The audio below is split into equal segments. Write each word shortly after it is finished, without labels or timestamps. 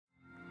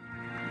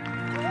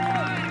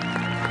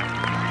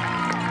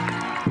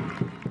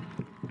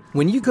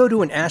When you go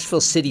to an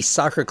Asheville City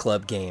Soccer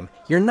Club game,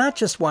 you're not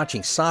just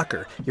watching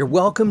soccer, you're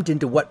welcomed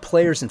into what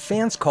players and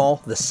fans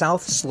call the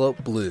South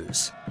Slope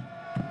Blues.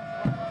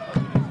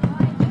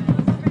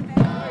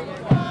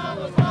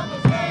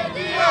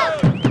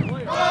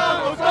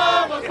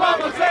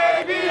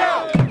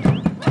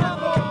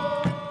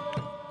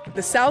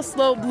 The South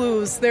Slope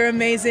Blues, they're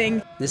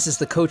amazing. This is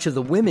the coach of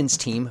the women's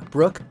team,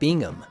 Brooke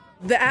Bingham.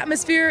 The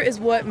atmosphere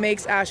is what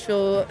makes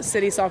Asheville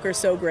City Soccer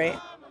so great.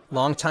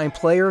 Longtime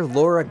player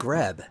Laura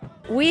Greb.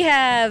 We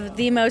have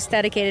the most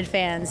dedicated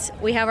fans.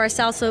 We have our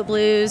South Slope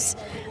Blues.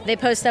 They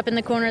post up in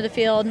the corner of the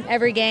field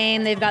every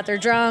game. They've got their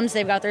drums,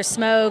 they've got their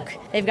smoke,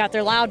 they've got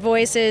their loud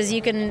voices.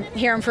 You can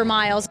hear them for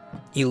miles.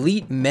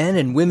 Elite men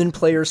and women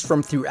players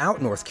from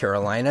throughout North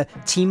Carolina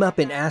team up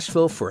in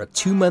Asheville for a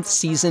 2-month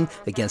season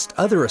against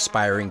other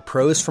aspiring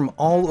pros from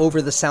all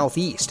over the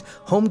Southeast.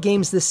 Home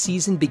games this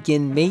season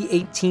begin May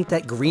 18th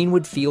at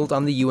Greenwood Field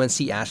on the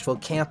UNC Asheville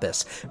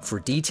campus. For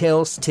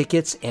details,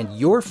 tickets, and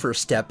your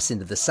first steps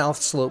into the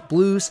South Slope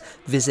Blues,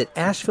 visit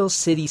Asheville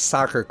City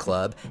Soccer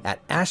Club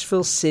at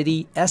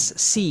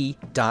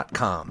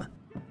ashevillecitysc.com.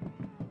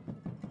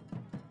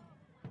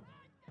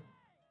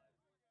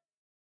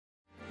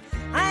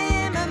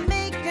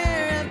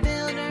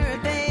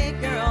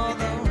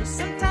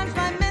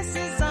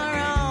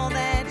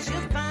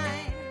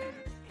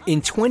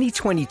 In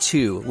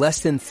 2022, less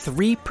than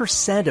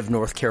 3% of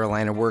North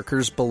Carolina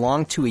workers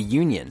belonged to a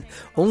union.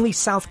 Only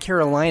South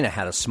Carolina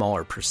had a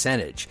smaller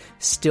percentage.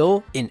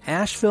 Still, in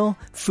Asheville,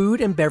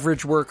 food and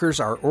beverage workers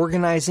are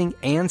organizing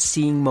and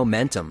seeing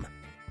momentum.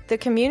 The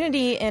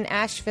community in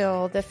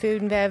Asheville, the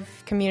food and bev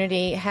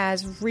community,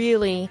 has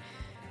really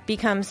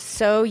become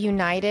so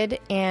united,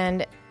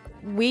 and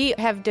we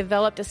have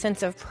developed a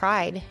sense of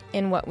pride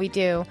in what we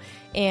do.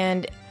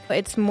 And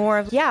it's more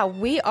of,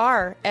 we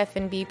are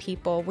F&B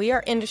people. We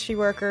are industry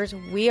workers.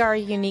 We are a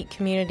unique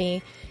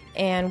community,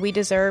 and we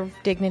deserve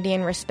dignity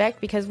and respect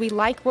because we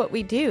like what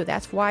we do.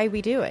 That's why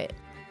we do it.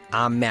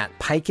 I'm Matt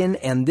Piken,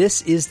 and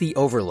this is The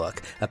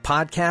Overlook, a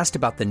podcast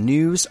about the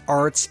news,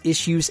 arts,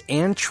 issues,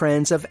 and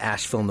trends of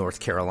Asheville,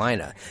 North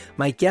Carolina.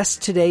 My guests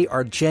today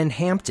are Jen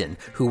Hampton,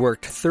 who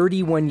worked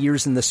 31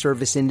 years in the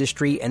service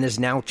industry and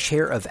is now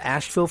chair of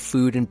Asheville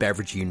Food and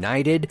Beverage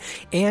United,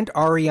 and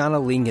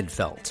Ariana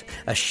Lingenfeld,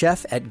 a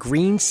chef at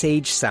Green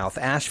Sage South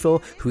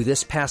Asheville, who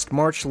this past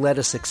March led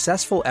a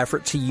successful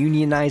effort to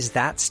unionize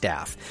that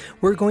staff.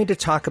 We're going to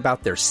talk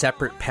about their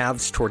separate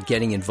paths toward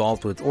getting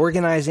involved with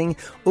organizing,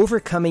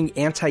 overcoming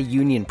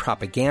anti-union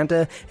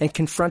propaganda, and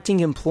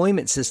confronting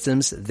employment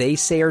systems they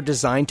say are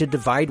designed to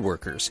divide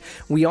workers.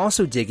 We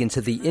also dig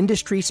into the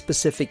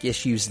industry-specific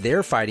issues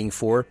they're fighting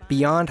for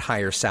beyond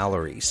higher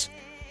salaries.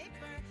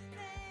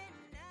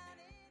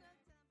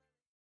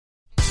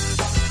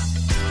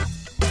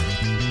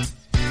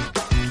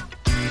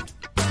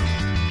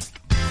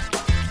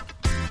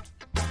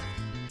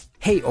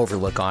 Hey,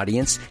 Overlook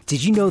audience,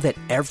 did you know that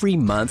every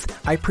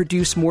month I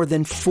produce more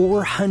than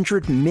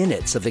 400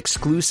 minutes of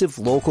exclusive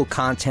local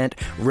content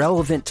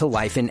relevant to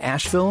life in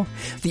Asheville?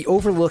 The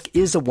Overlook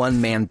is a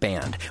one-man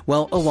band,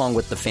 well, along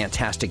with the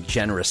fantastic,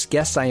 generous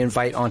guests I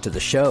invite onto the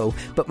show,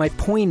 but my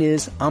point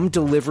is I'm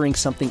delivering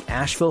something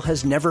Asheville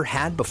has never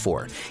had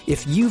before.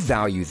 If you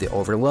value the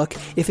Overlook,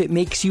 if it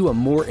makes you a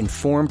more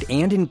informed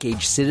and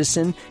engaged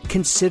citizen,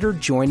 consider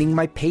joining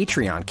my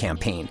Patreon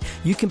campaign.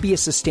 You can be a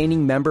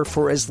sustaining member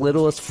for as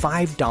little as $5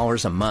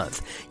 a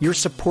month. Your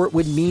support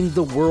would mean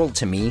the world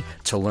to me.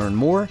 To learn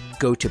more,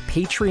 go to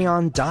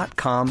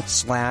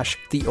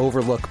patreon.com/The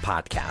Overlook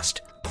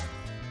Podcast.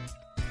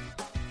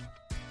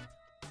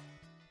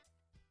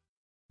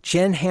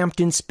 Jen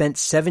Hampton spent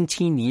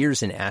 17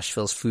 years in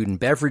Asheville's food and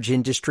beverage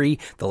industry,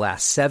 the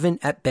last 7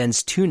 at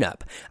Ben's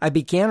Tune-Up. I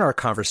began our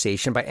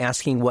conversation by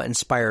asking what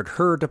inspired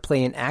her to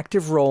play an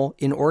active role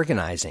in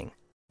organizing.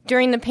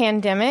 During the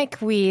pandemic,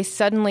 we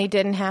suddenly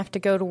didn't have to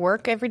go to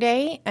work every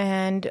day,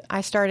 and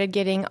I started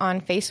getting on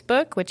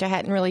Facebook, which I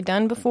hadn't really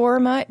done before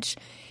much,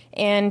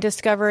 and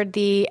discovered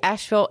the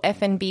Asheville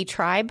F&B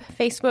Tribe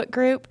Facebook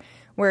group,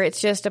 where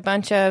it's just a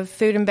bunch of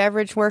food and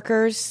beverage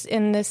workers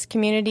in this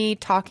community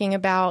talking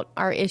about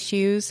our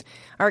issues,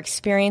 our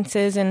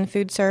experiences in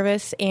food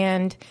service.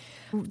 And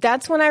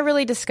that's when I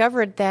really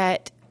discovered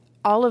that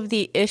all of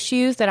the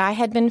issues that I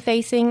had been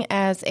facing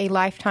as a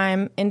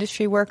lifetime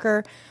industry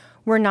worker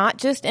were not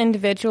just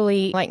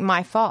individually like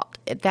my fault,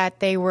 that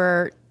they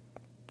were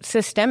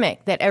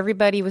systemic, that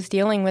everybody was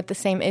dealing with the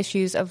same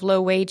issues of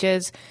low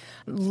wages,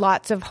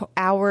 lots of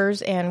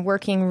hours, and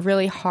working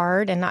really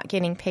hard and not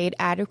getting paid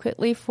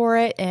adequately for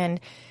it, and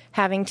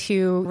having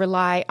to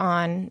rely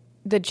on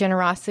the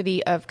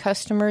generosity of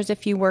customers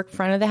if you work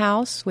front of the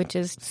house, which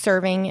is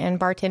serving and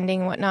bartending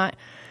and whatnot.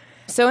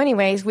 So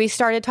anyways, we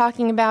started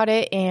talking about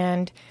it,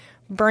 and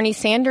Bernie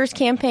Sanders'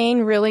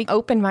 campaign really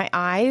opened my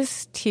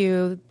eyes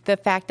to the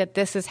fact that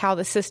this is how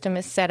the system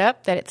is set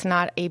up, that it's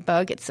not a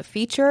bug, it's a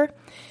feature.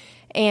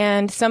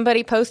 And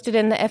somebody posted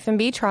in the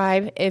F&B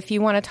tribe, if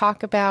you want to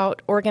talk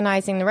about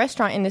organizing the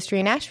restaurant industry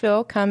in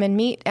Asheville, come and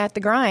meet at the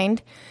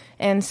Grind.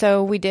 And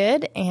so we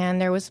did,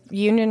 and there was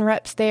union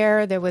reps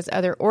there, there was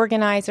other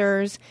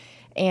organizers,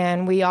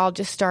 and we all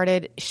just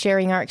started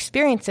sharing our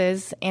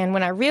experiences. And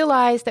when I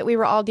realized that we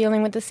were all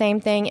dealing with the same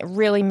thing, it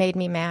really made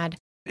me mad.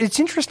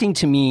 It's interesting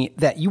to me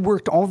that you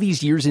worked all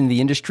these years in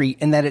the industry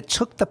and that it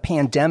took the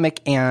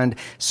pandemic and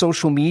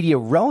social media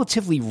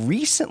relatively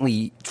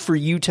recently for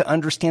you to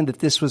understand that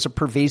this was a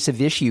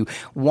pervasive issue.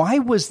 Why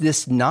was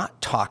this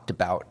not talked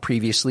about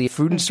previously?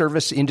 Food and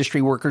service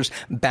industry workers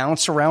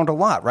bounce around a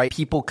lot, right?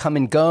 People come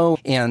and go,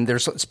 and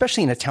there's,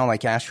 especially in a town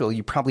like Asheville,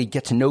 you probably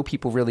get to know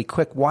people really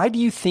quick. Why do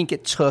you think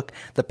it took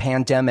the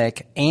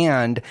pandemic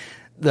and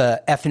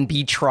the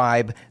F&B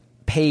tribe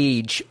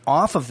page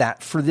off of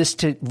that for this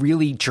to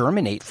really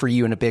germinate for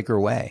you in a bigger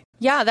way?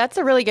 Yeah, that's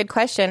a really good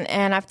question.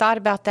 And I've thought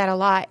about that a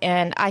lot.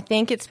 And I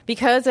think it's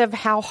because of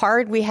how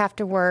hard we have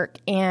to work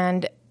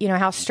and,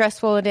 how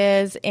stressful it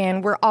is.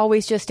 And we're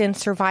always just in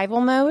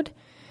survival mode.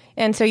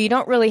 And so you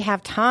don't really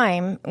have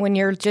time when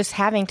you're just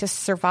having to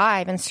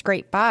survive and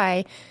scrape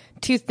by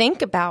to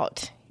think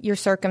about your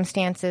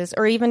circumstances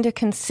or even to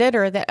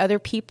consider that other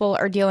people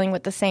are dealing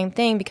with the same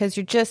thing, because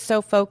you're just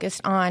so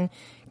focused on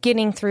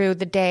getting through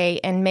the day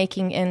and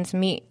making ends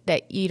meet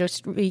that you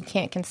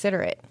can't consider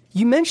it.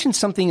 You mentioned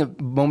something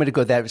a moment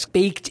ago that was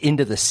baked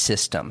into the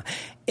system.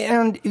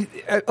 And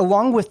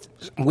along with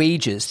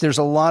wages, there's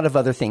a lot of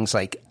other things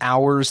like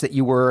hours that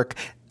you work,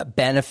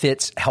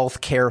 benefits,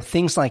 healthcare,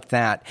 things like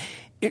that.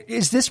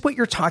 Is this what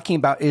you're talking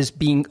about, is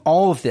being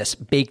all of this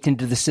baked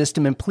into the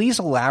system? And please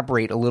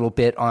elaborate a little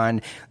bit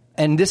on,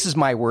 and this is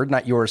my word,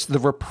 not yours, the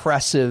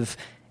repressive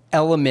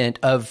element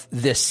of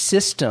this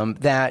system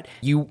that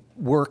you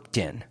worked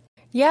in.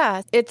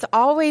 Yeah, it's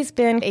always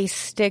been a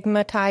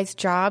stigmatized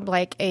job,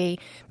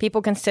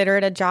 people consider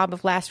it a job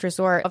of last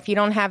resort. If you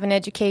don't have an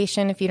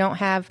education, if you don't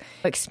have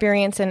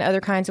experience in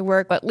other kinds of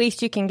work, at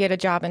least you can get a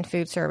job in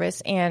food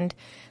service. And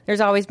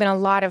there's always been a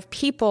lot of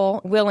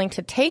people willing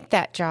to take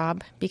that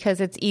job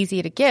because it's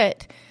easy to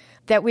get,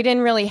 that we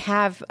didn't really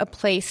have a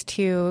place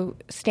to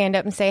stand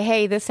up and say,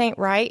 hey, this ain't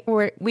right.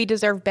 We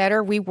deserve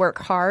better. We work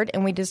hard,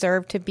 and we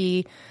deserve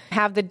to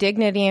have the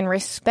dignity and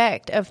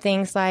respect of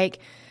things like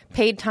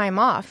paid time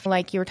off,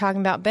 like you were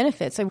talking about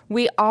benefits. So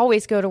we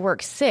always go to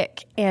work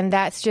sick, and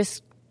that's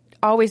just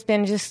always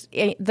been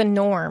the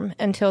norm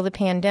until the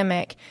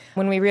pandemic,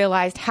 when we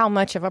realized how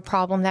much of a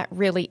problem that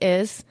really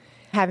is.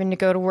 Having to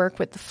go to work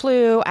with the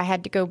flu, I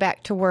had to go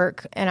back to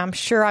work, and I'm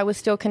sure I was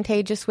still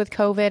contagious with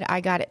COVID.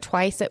 I got it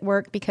twice at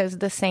work because of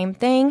the same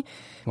thing.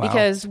 Wow.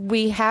 Because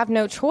we have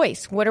no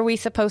choice. What are we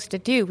supposed to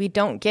do? We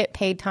don't get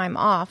paid time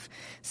off,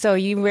 so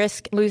you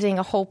risk losing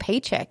a whole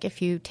paycheck if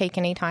you take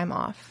any time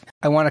off.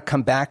 I want to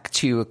come back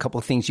to a couple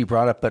of things you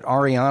brought up, but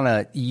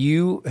Ariana,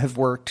 you have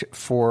worked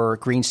for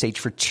Green Stage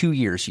for 2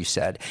 years, you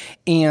said,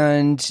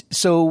 and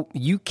so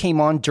you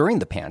came on during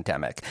the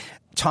pandemic.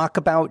 Talk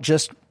about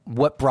just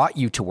what brought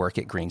you to work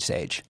at Green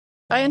Sage.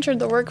 I entered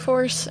the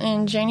workforce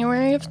in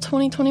January of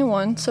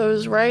 2021, so it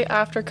was right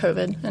after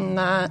COVID, and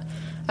that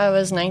I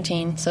was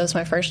 19, so it was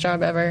my first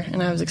job ever,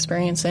 and I was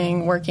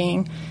experiencing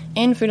working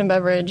in food and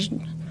beverage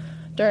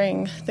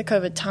during the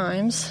COVID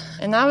times.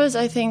 And that was,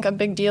 I think, a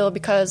big deal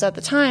because at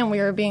the time we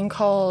were being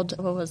called,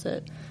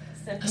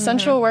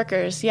 essential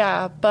workers,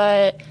 yeah,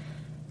 but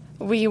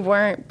we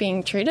weren't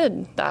being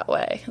treated that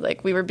way.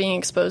 We were being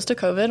exposed to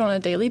COVID on a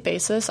daily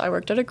basis. I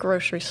worked at a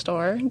grocery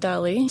store,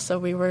 deli, so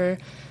we were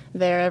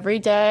there every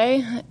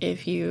day.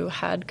 If you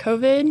had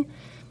COVID,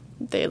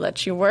 they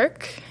let you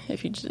work.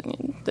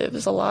 It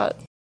was a lot.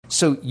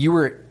 So you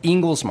were at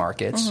Ingalls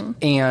Markets,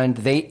 and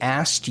they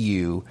asked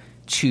you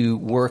to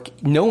work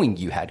knowing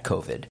you had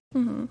COVID.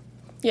 Mm-hmm.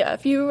 Yeah,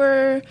 if you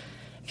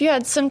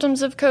had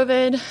symptoms of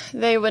COVID,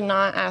 they would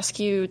not ask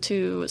you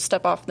to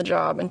step off the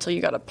job until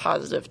you got a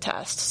positive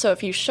test. So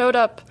if you showed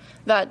up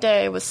that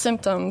day with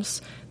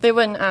symptoms, they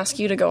wouldn't ask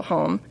you to go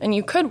home, and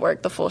you could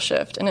work the full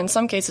shift. And in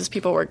some cases,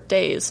 people worked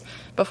days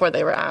before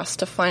they were asked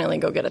to finally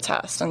go get a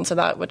test. And so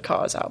that would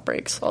cause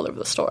outbreaks all over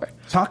the store.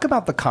 Talk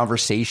about the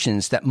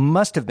conversations that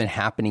must have been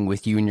happening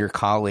with you and your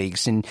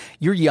colleagues. And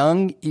you're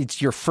young,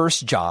 it's your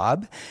first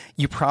job.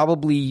 You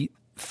probably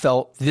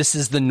felt this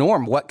is the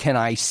norm. What can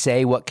I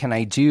say? What can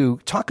I do?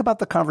 Talk about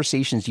the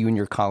conversations you and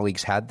your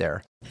colleagues had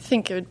there. I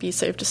think it would be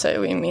safe to say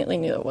we immediately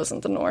knew it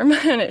wasn't the norm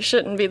and it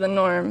shouldn't be the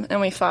norm.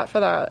 And we fought for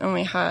that. And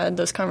we had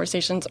those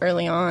conversations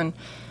early on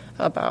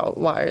about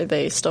why are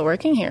they still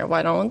working here?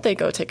 Why don't they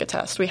go take a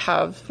test? We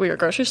were a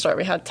grocery store.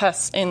 We had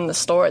tests in the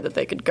store that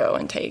they could go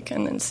and take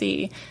and then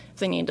see if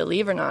they need to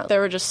leave or not.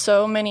 There were just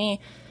so many,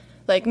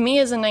 like me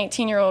as a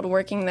 19-year-old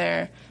working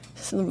there,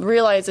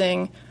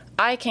 realizing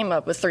I came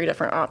up with 3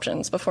 different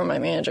options before my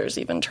managers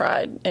even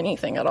tried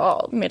anything at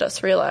all. It made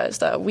us realize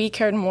that we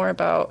cared more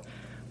about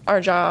our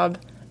job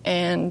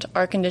and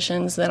our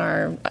conditions than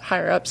our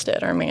higher-ups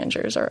did, our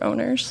managers, our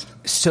owners.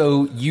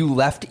 So you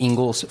left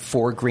Ingalls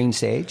for Green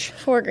Sage?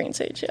 For Green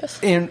Sage, yes.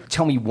 And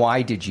tell me,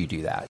 why did you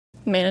do that?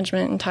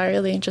 Management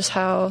entirely, just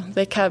how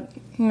they kept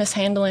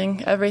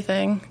mishandling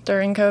everything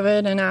during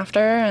COVID and after,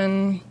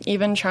 and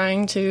even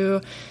trying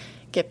to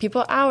get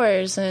people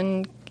hours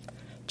and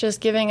just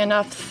giving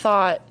enough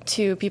thought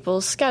to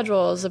people's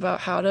schedules about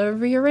how to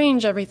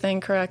rearrange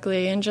everything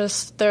correctly. And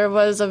there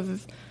was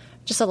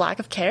a lack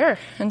of care.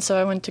 And so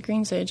I went to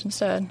Green Sage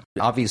instead.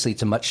 Obviously,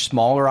 it's a much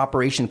smaller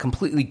operation,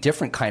 completely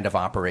different kind of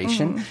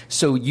operation. Mm-hmm.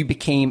 So you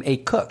became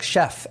a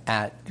chef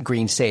at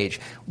Green Sage.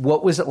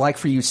 What was it like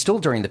for you still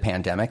during the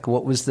pandemic?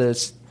 What was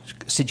the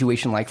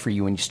situation like for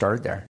you when you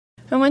started there?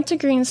 I went to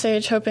Green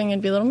Sage hoping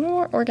it'd be a little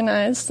more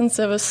organized since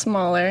it was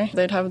smaller.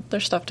 They'd have their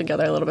stuff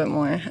together a little bit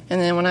more.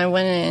 And then when I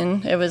went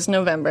in, it was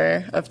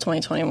November of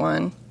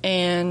 2021.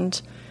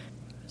 And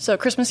so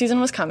Christmas season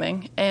was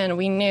coming, and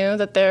we knew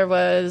that there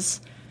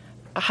was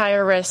a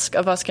higher risk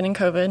of us getting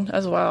COVID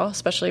as well,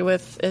 especially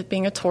with it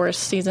being a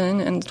tourist season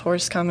and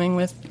tourists coming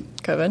with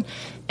COVID.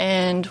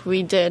 And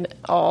we did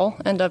all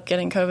end up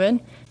getting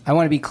COVID. I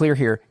want to be clear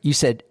here. You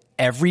said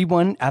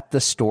everyone at the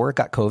store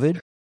got COVID?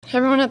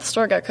 Everyone at the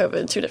store got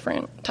COVID 2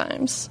 different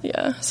times.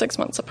 6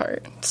 months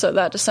apart. So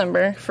that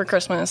December for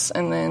Christmas,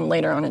 and then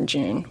later on in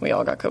June, we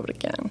all got COVID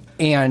again.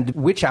 And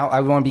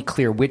I want to be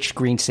clear, which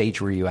Green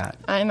Sage were you at?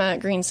 I'm at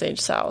Green Sage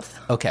South.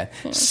 Okay.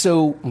 Yeah.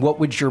 So what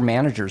would your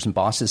managers and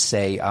bosses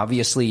say?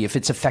 Obviously, if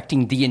it's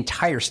affecting the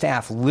entire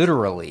staff,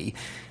 literally,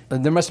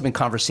 there must have been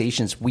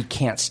conversations, we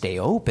can't stay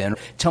open.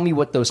 Tell me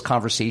what those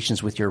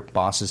conversations with your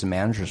bosses and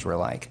managers were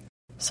like.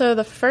 So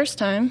the first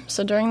time,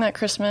 during that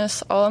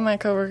Christmas, all of my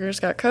coworkers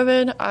got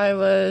COVID. I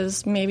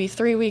was maybe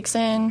 3 weeks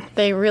in.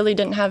 They really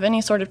didn't have any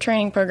sort of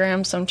training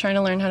program, so I'm trying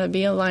to learn how to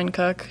be a line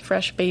cook,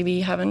 fresh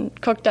baby, haven't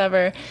cooked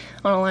ever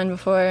on a line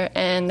before,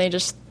 and they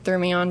just threw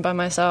me on by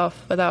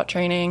myself without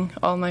training.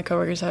 All my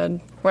coworkers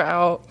were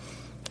out,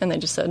 and they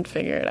just said,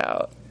 figure it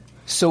out.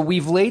 So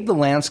we've laid the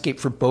landscape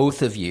for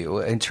both of you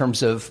in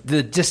terms of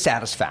the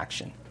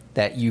dissatisfaction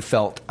that you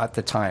felt at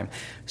the time.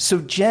 So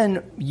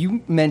Jen,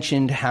 you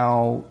mentioned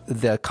how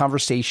the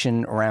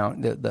conversation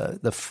around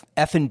the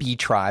F&B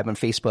tribe on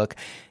Facebook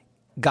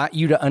got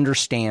you to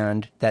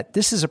understand that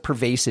this is a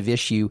pervasive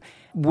issue.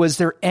 Was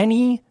there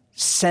any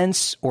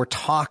sense or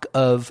talk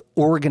of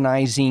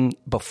organizing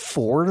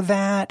before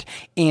that?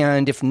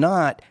 And if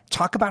not,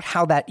 talk about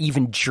how that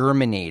even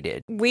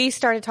germinated. We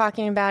started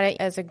talking about it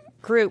as a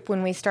group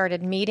when we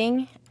started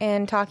meeting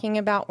and talking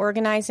about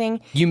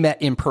organizing. You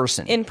met in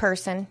person? In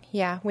person,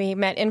 yeah. We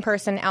met in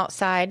person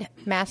outside,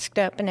 masked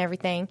up and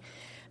everything,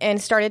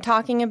 and started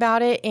talking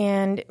about it.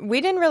 And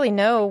we didn't really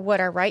know what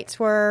our rights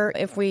were,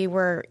 if we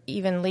were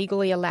even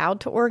legally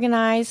allowed to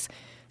organize.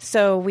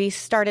 So we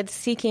started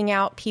seeking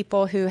out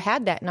people who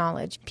had that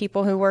knowledge,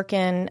 people who work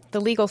in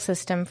the legal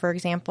system, for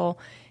example,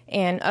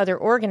 and other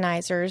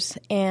organizers,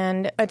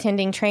 and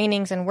attending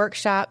trainings and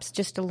workshops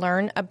just to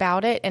learn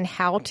about it and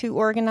how to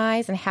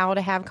organize and how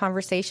to have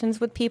conversations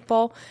with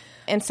people.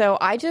 And so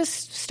I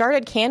just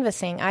started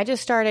canvassing. I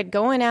just started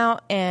going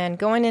out and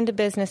going into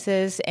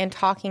businesses and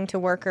talking to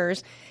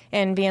workers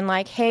and being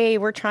like, hey,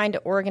 we're trying to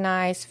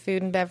organize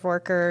food and bev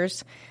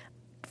workers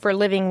for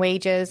living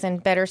wages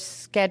and better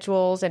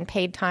schedules and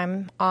paid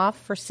time off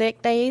for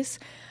sick days.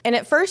 And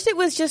at first it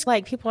was just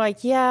like, people were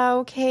like, yeah,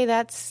 okay,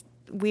 that's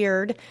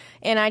weird.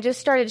 And I just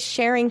started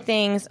sharing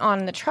things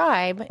on the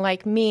tribe,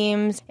 like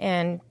memes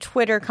and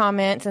Twitter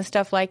comments and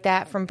stuff like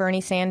that from Bernie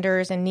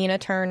Sanders and Nina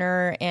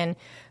Turner and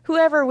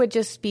whoever would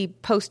just be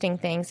posting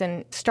things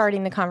and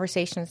starting the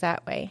conversations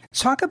that way.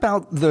 Talk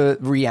about the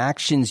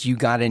reactions you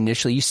got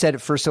initially. You said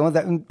at first,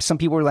 some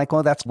people were like,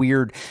 well, that's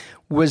weird.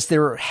 Was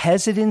there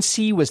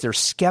hesitancy? Was there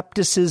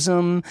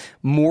skepticism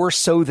more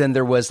so than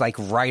there was like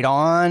right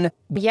on?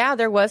 Yeah,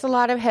 there was a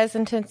lot of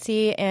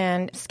hesitancy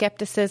and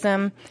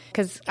skepticism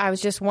because I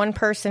was just one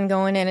person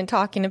going in and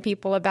talking to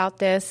people about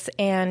this.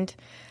 And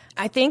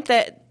I think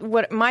that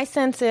what my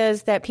sense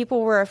is that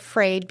people were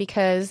afraid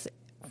because,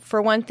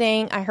 for one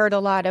thing, I heard a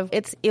lot of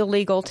it's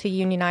illegal to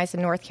unionize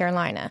in North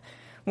Carolina,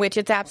 which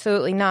it's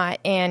absolutely not.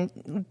 And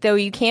though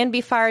you can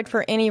be fired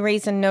for any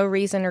reason, no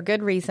reason, or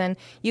good reason,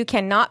 you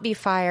cannot be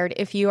fired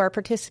if you are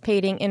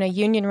participating in a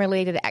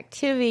union-related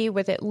activity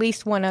with at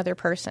least one other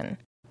person.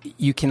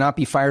 You cannot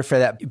be fired for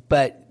that,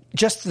 but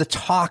just the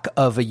talk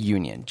of a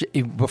union,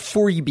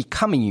 before you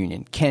become a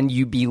union, can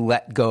you be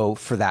let go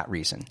for that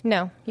reason?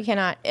 No, you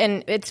cannot.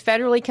 And it's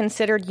federally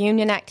considered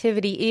union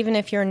activity, even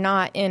if you're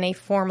not in a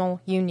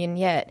formal union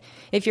yet.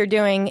 If you're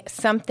doing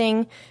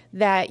something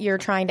that you're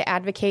trying to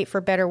advocate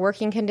for better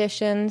working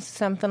conditions,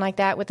 something like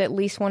that with at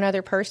least one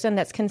other person,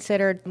 that's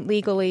considered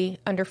legally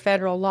under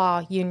federal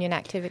law union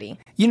activity.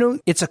 You know,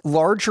 it's a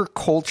larger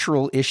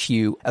cultural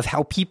issue of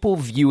how people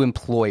view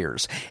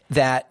employers,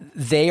 that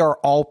they are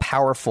all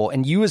powerful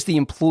and you as the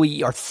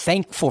employee are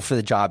thankful for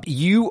the job.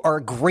 You are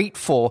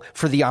grateful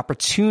for the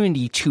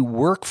opportunity to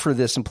work for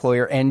this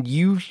employer and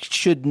you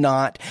should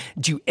not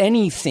do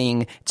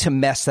anything to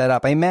mess that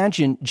up. I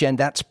imagine, Jen,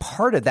 that's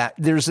part of that.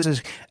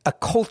 There's a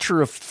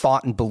culture of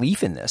thought and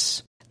belief in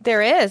this.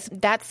 There is.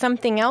 That's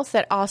something else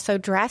that also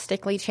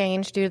drastically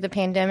changed due to the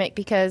pandemic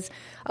because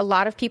a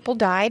lot of people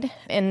died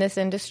in this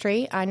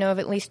industry. I know of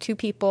at least 2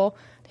 people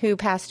who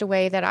passed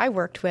away that I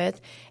worked with,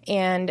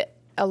 and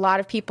a lot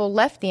of people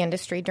left the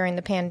industry during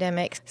the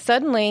pandemic.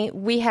 Suddenly,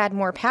 we had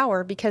more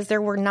power because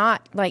there were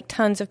not like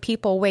tons of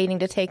people waiting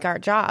to take our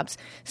jobs.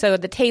 So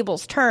the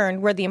tables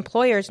turned where the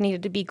employers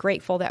needed to be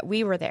grateful that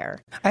we were there.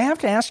 I have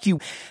to ask you,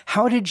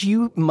 how did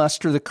you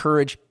muster the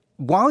courage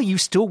while you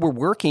still were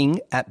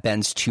working at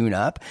Ben's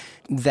Tune-Up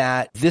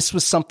that this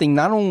was something,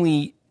 not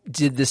only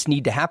did this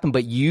need to happen,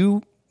 but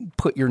you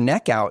put your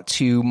neck out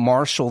to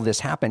marshal this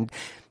happen?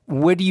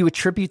 What do you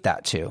attribute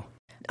that to?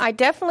 I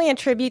definitely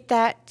attribute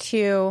that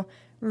to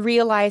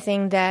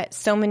realizing that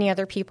so many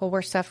other people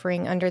were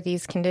suffering under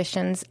these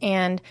conditions.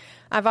 And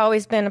I've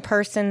always been a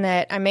person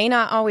that I may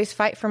not always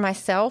fight for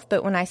myself,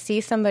 but when I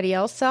see somebody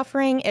else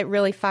suffering, it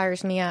really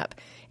fires me up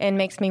and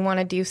makes me want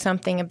to do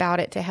something about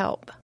it to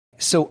help.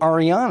 So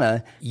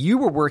Ariana, you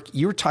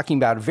were talking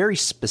about a very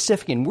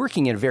specific and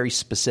working in a very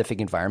specific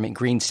environment,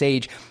 Green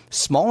Sage,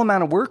 small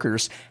amount of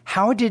workers.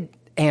 How did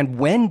and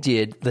when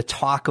did the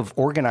talk of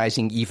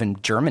organizing even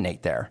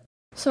germinate there?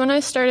 So when I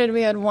started,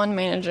 we had one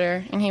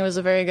manager, and he was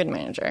a very good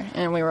manager,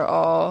 and we were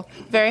all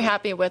very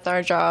happy with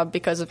our job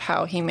because of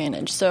how he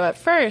managed. So at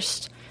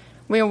first,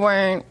 we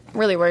weren't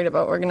really worried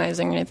about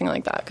organizing or anything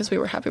like that because we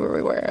were happy where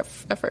we were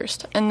at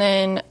first. And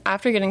then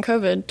after getting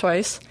COVID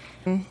twice,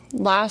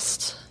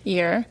 last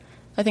year,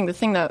 I think the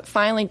thing that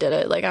finally did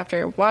it, like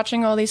after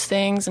watching all these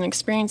things and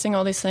experiencing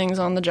all these things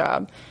on the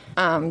job,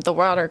 the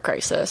water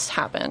crisis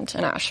happened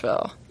in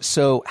Asheville.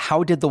 So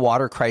how did the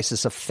water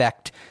crisis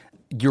affect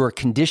your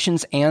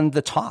conditions and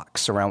the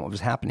talks around what was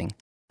happening?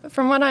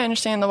 From what I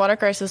understand, the water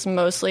crisis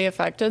mostly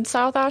affected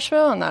South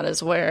Asheville, and that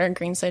is where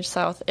Green Sage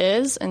South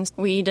is. And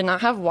we did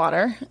not have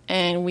water,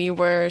 and we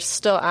were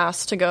still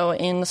asked to go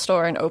in the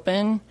store and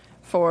open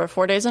for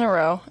 4 days in a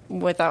row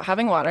without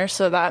having water.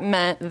 So that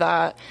meant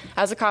that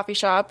as a coffee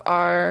shop,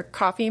 our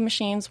coffee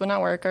machines would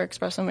not work, our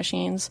espresso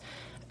machines.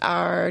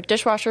 Our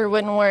dishwasher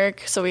wouldn't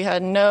work, so we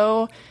had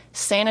no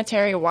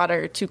sanitary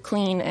water to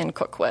clean and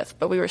cook with,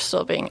 but we were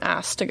still being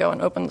asked to go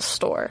and open the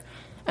store,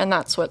 and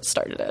that's what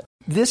started it.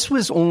 This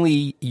was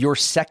only your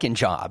second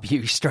job.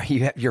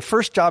 Your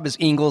first job is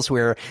Ingalls,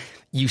 where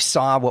you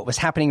saw what was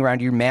happening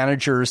around you.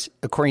 Managers,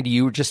 according to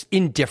you, were just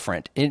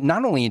indifferent.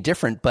 Not only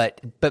indifferent,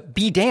 but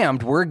be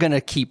damned, we're going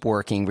to keep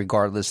working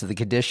regardless of the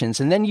conditions.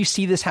 And then you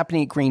see this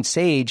happening at Green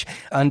Sage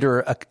under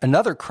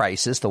another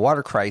crisis, the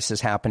water crisis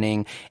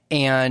happening,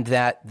 and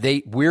that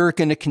we're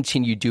going to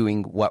continue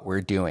doing what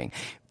we're doing.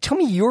 Tell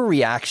me your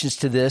reactions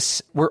to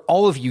this. Were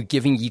all of you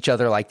giving each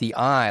other like the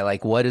eye,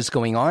 like what is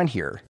going on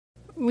here?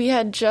 We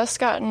had just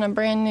gotten a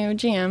brand new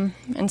GM,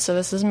 and so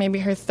this is maybe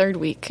her third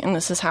week, and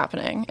this is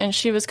happening. And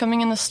she was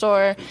coming in the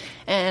store,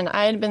 and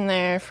I had been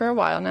there for a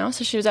while now,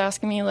 so she was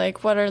asking me,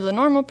 like, what are the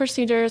normal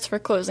procedures for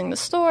closing the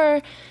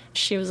store?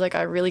 She was like,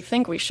 I really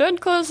think we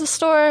should close the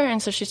store,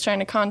 and so she's trying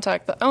to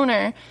contact the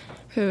owner,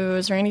 who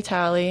is Randy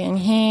Talley, and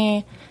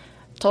he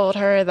told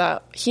her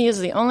that he is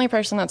the only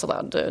person that's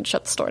allowed to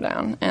shut the store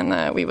down and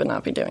that we would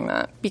not be doing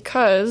that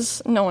because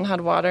no one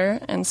had water,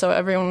 and so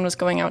everyone was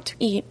going out to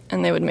eat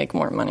and they would make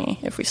more money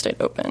if we stayed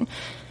open.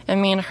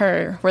 And me and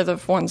her were the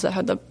ones that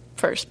had the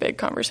first big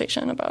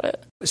conversation about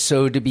it.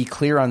 So to be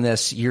clear on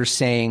this, you're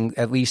saying,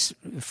 at least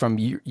from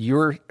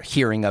your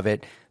hearing of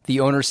it,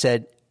 the owner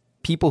said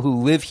people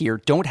who live here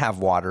don't have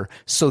water,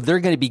 so they're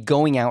going to be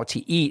going out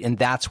to eat, and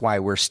that's why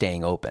we're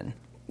staying open.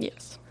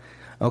 Yes.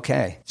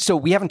 Okay. So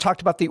we haven't talked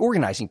about the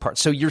organizing part.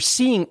 So you're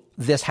seeing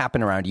this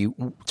happen around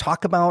you.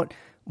 Talk about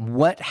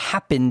what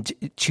happened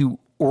to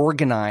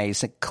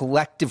organize and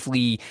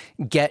collectively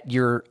get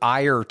your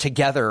ire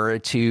together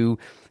to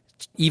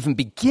even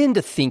begin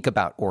to think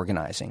about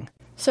organizing.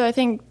 So I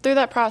think through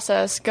that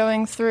process,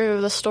 going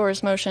through the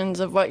store's motions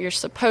of what you're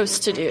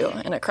supposed to do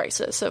in a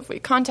crisis. So if we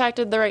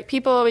contacted the right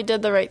people, we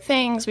did the right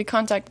things, we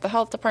contacted the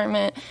health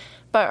department,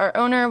 but our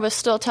owner was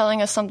still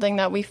telling us something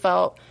that we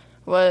felt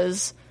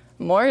was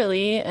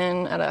morally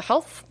and at a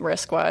health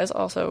risk-wise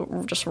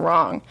also just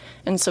wrong.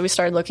 And so we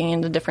started looking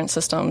into different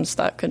systems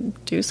that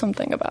could do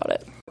something about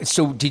it.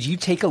 So did you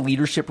take a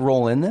leadership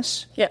role in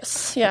this?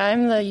 Yes. Yeah,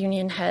 I'm the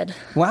union head.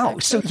 Wow.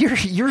 Actually. So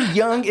you're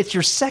young. It's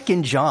your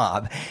second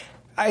job.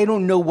 I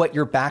don't know what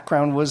your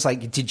background was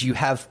like. Did you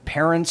have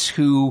parents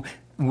who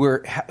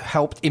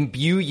helped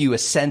imbue you a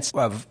sense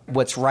of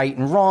what's right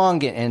and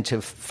wrong and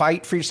to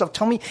fight for yourself?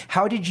 Tell me,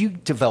 how did you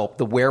develop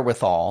the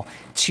wherewithal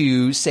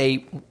to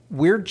say,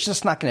 we're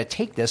just not going to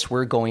take this,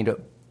 we're going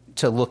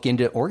to look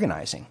into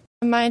organizing?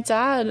 My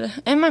dad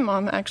and my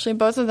mom, actually,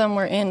 both of them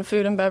were in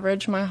food and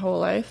beverage my whole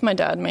life. My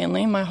dad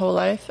mainly, my whole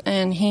life.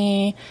 And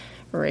he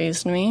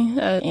raised me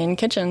in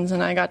kitchens,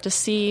 and I got to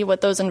see what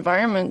those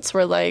environments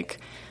were like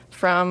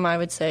from, I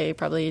would say,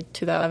 probably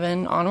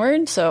 2011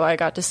 onward. So I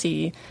got to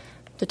see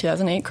the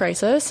 2008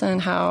 crisis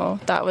and how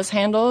that was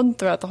handled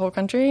throughout the whole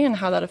country and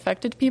how that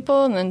affected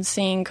people, and then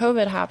seeing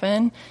COVID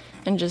happen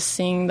and just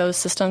seeing those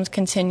systems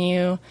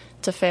continue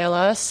to fail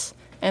us,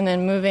 and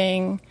then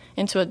moving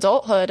into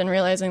adulthood and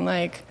realizing,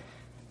 like,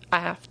 I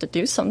have to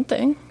do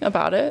something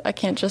about it. I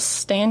can't just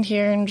stand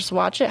here and just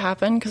watch it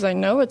happen because I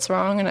know it's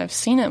wrong and I've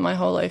seen it my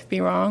whole life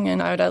be wrong,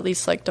 and I would at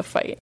least like to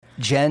fight.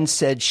 Jen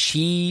said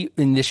she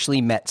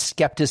initially met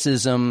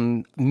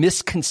skepticism,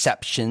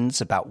 misconceptions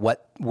about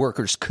what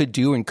workers could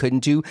do and couldn't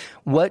do.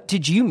 What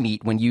did you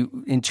meet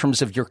in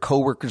terms of your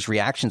coworkers'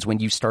 reactions when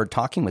you started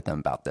talking with them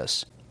about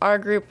this? Our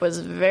group was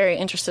very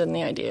interested in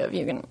the idea of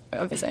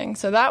veganizing,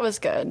 so that was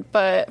good.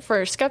 But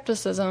for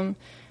skepticism,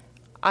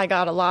 I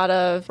got a lot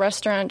of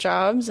restaurant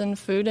jobs and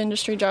food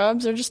industry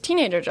jobs or just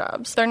teenager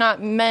jobs. They're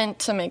not meant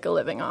to make a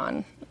living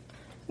on.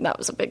 That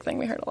was a big thing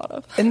we heard a lot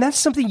of. And that's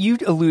something you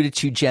alluded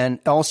to, Jen,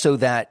 also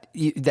that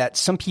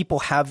some people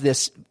have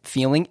this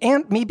feeling,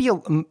 and maybe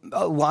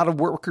a lot of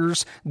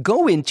workers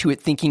go into it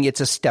thinking it's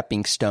a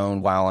stepping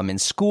stone while I'm in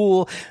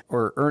school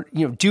or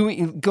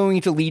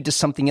going to lead to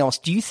something else.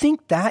 Do you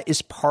think that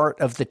is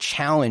part of the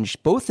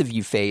challenge both of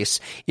you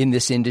face in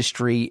this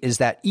industry, is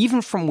that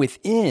even from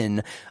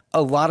within,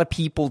 a lot of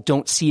people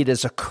don't see it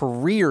as a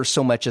career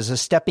so much as a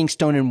stepping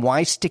stone, and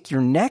why stick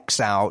your necks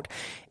out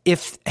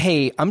if,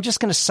 hey, I'm just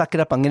going to suck it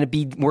up. I'm going to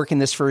be working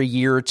this for a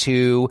year or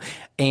two,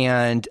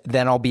 and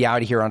then I'll be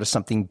out of here onto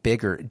something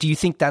bigger. Do you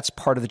think that's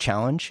part of the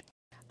challenge?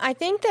 I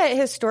think that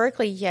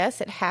historically,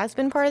 yes, it has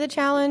been part of the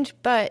challenge,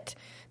 but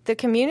the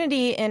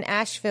community in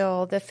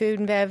Asheville, the food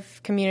and bev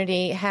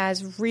community,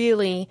 has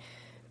really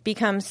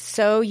become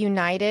so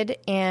united,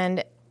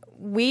 and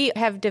we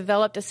have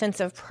developed a sense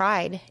of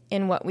pride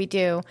in what we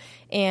do.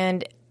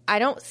 And I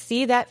don't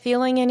see that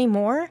feeling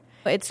anymore.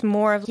 It's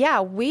more of,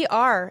 yeah, we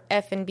are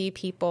F&B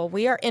people.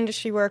 We are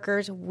industry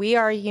workers. We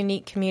are a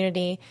unique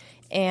community,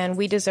 and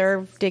we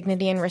deserve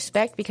dignity and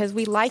respect because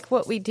we like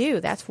what we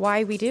do. That's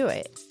why we do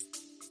it.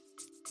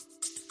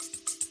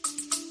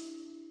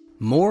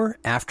 More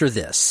after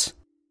this.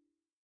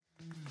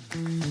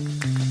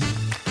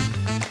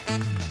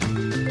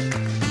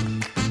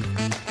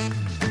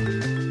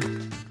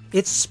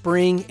 It's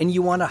spring and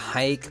you want to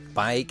hike,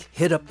 bike,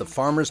 hit up the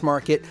farmer's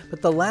market,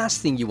 but the last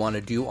thing you want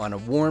to do on a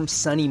warm,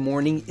 sunny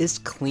morning is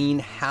clean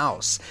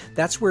house.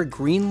 That's where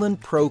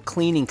Greenland Pro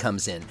Cleaning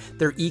comes in.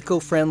 They're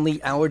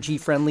eco-friendly,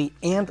 allergy-friendly,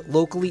 and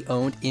locally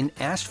owned in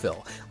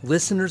Asheville.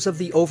 Listeners of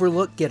The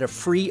Overlook get a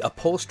free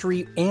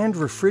upholstery and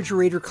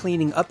refrigerator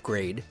cleaning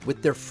upgrade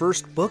with their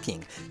first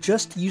booking.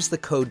 Just use the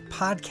code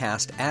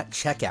PODCAST at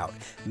checkout.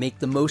 Make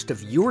the most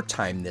of your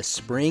time this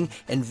spring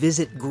and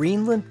visit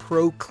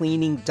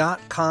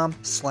greenlandprocleaning.com/overlook.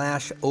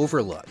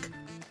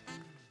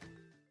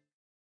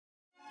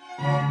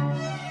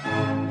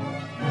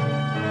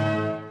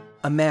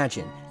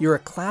 Imagine you're a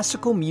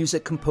classical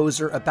music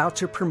composer about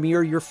to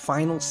premiere your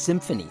final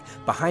symphony.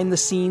 Behind the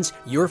scenes,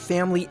 your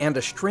family and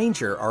a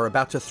stranger are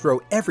about to throw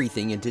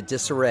everything into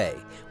disarray.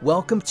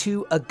 Welcome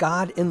to A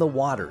God in the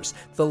Waters,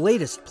 the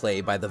latest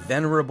play by the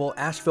venerable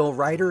Asheville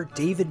writer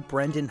David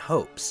Brendan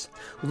Hopes.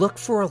 Look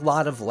for a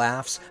lot of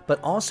laughs, but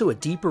also a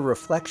deeper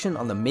reflection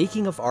on the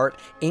making of art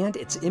and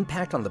its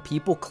impact on the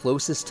people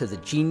closest to the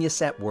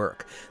genius at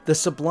work. The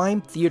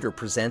Sublime Theater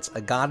presents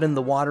A God in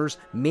the Waters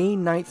May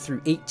 9th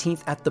through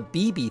 18th at the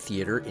BB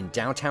Theater in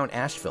downtown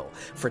Asheville.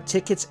 For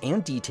tickets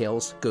and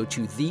details, go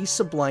to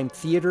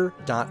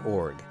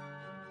thesublimetheater.org.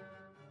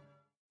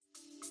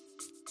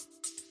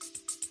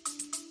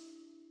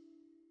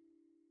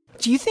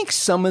 Do you think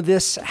some of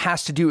this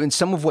has to do, and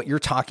some of what you're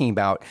talking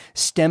about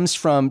stems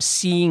from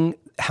seeing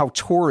how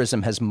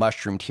tourism has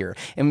mushroomed here?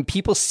 And when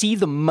people see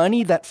the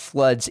money that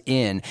floods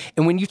in,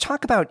 and when you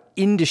talk about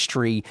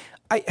industry,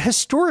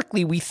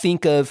 historically we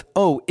think of,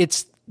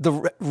 it's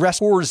the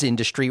restaurants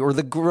industry or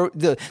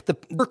the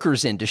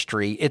workers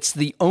industry. It's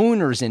the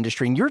owners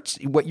industry. And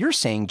what you're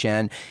saying,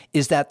 Jen,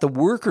 is that the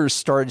workers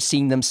started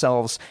seeing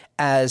themselves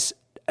as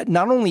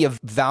not only a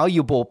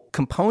valuable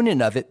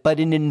component of it, but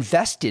an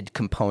invested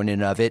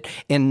component of it,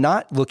 and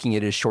not looking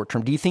at it as short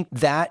term. Do you think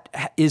that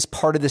is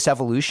part of this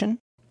evolution?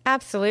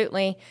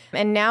 Absolutely.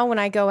 And now when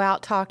I go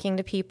out talking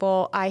to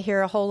people, I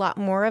hear a whole lot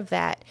more of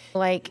that.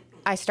 Like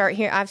I've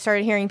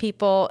started hearing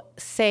people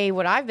say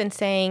what I've been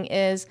saying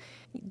is,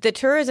 the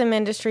tourism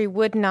industry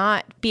would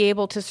not be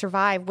able to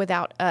survive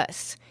without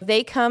us.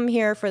 They come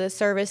here for the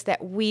service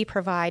that we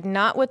provide,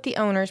 not what the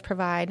owners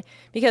provide,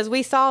 because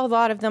we saw a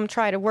lot of them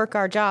try to work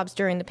our jobs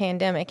during the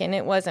pandemic, and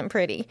it wasn't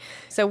pretty.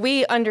 So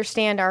we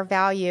understand our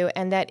value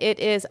and that it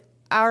is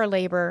our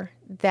labor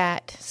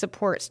that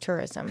supports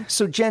tourism.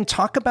 So Jen,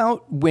 talk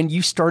about when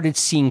you started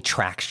seeing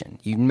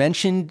traction. You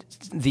mentioned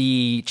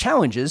the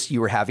challenges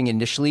you were having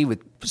initially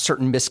with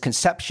certain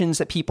misconceptions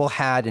that people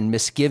had and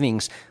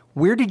misgivings.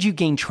 Where did you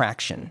gain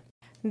traction?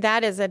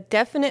 That is a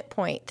definite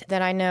point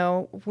that I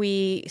know.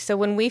 So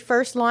when we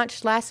first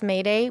launched last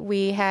May Day,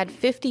 we had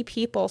 50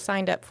 people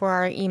signed up for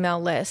our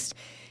email list.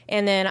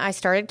 And then I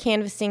started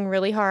canvassing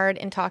really hard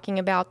and talking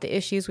about the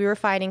issues we were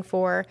fighting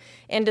for,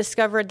 and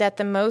discovered that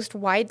the most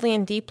widely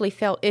and deeply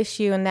felt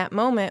issue in that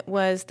moment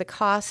was the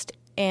cost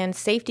and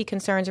safety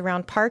concerns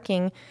around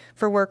parking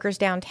for workers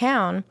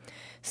downtown.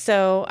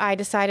 So I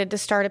decided to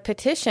start a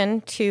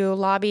petition to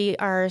lobby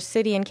our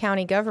city and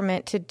county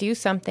government to do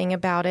something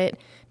about it,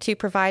 to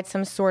provide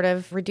some sort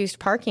of reduced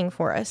parking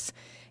for us.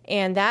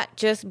 And that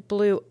just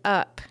blew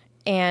up.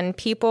 And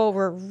people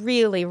were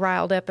really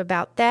riled up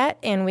about that,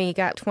 and we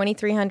got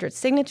 2,300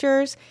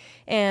 signatures.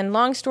 And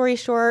long story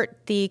short,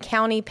 the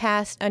county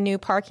passed a new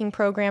parking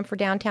program for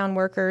downtown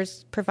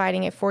workers,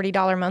 providing a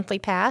 $40 monthly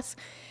pass.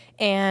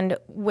 And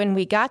when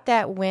we got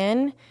that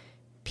win,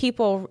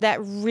 people, that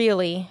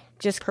really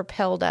just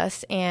propelled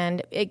us,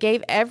 and it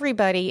gave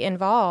everybody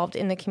involved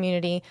in the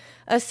community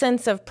a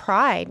sense of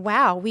pride.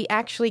 Wow, we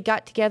actually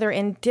got together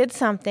and did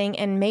something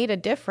and made a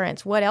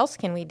difference. What else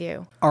can we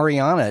do?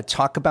 Ariana,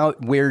 talk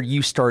about where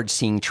you started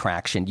seeing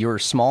traction. You're a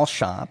small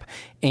shop,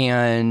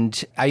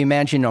 and I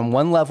imagine on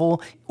one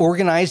level,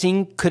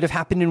 organizing could have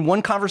happened in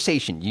one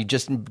conversation. You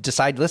just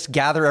decide, let's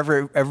gather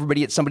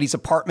everybody at somebody's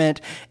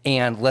apartment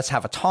and let's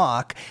have a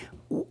talk.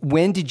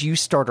 When did you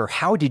start, or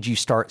how did you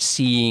start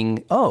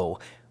seeing,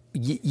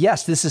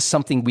 yes, this is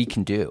something we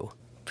can do?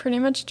 Pretty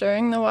much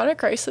during the water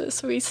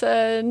crisis. We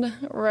said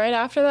right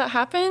after that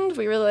happened,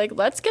 we were like,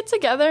 let's get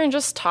together and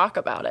just talk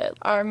about it.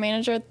 Our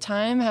manager at the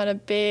time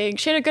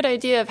she had a good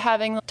idea of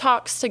having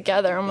talks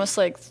together, almost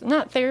like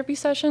not therapy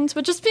sessions,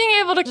 but just being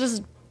able to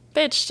just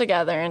bitch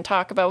together and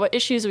talk about what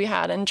issues we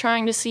had and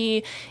trying to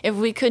see if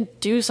we could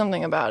do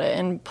something about it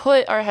and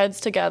put our heads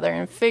together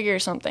and figure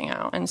something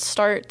out and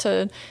start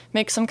to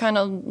make some kind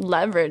of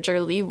leverage or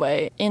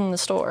leeway in the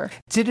store.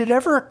 Did it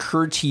ever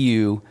occur to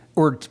you,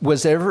 or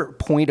was there ever a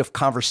point of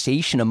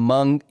conversation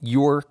among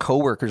your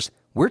coworkers,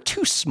 we're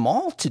too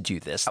small to do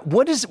this?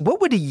 What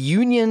would a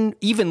union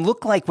even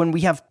look like when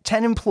we have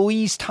 10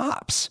 employees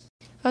tops?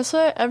 That's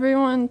what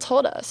everyone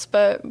told us,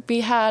 but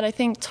we had, I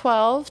think,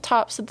 12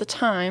 tops at the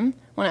time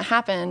when it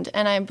happened,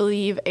 and I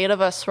believe 8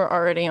 of us were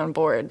already on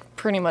board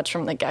pretty much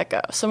from the get-go,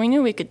 so we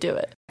knew we could do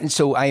it. And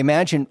so I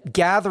imagine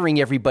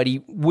gathering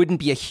everybody wouldn't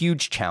be a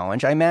huge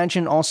challenge. I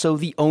imagine also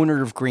the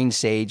owner of Green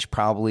Sage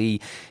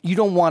probably, you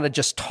don't want to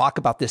just talk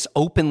about this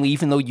openly,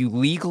 even though you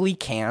legally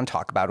can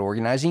talk about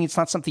organizing. It's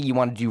not something you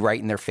want to do right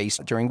in their face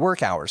during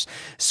work hours.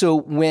 So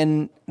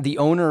when the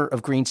owner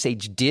of Green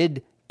Sage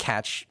did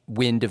catch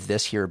wind of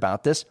this, hear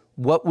about this,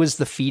 what was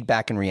the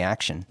feedback and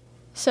reaction?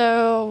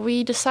 So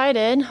we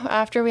decided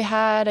after we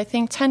had, I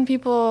think, 10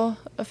 people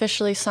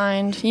officially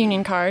signed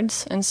union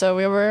cards. And so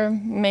we were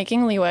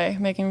making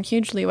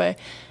huge leeway.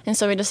 And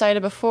so we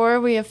decided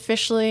before we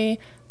officially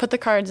put the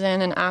cards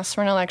in and ask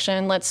for an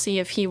election, let's see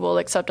if he will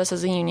accept us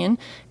as a union.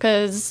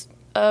 Because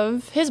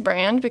of his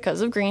brand,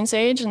 because of Green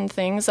Sage and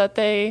things that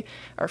they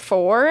are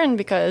for, and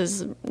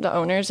because the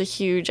owner's a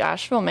huge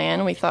Asheville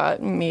man, we thought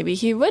maybe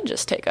he would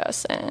just take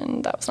us,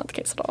 and that was not the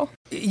case at all.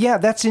 Yeah,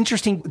 that's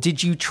interesting.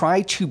 Did you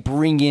try to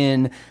bring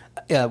in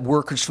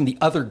workers from the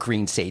other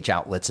Green Sage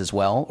outlets as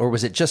well, or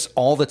was it just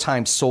all the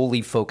time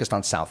solely focused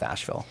on South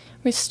Asheville?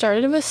 We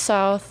started with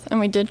South, and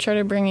we did try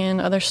to bring in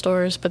other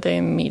stores, but they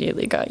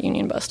immediately got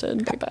union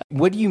busted pretty bad.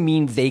 What do you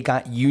mean they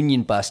got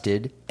union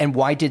busted, and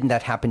why didn't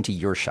that happen to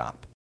your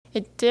shop?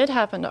 It did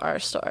happen to our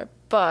store,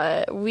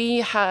 but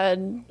we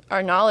had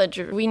our knowledge,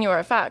 we knew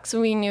our facts,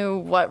 we knew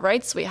what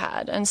rights we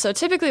had. And so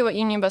typically what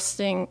union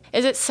busting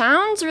is, it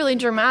sounds really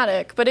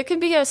dramatic, but it could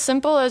be as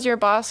simple as your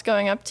boss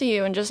going up to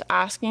you and just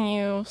asking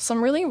you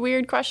some really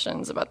weird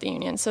questions about the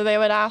union. So they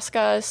would ask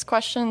us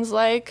questions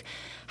like,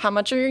 how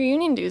much are your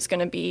union dues going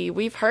to be?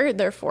 We've heard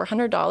they're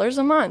 $400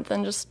 a month,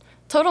 and just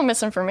total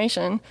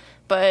misinformation.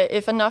 But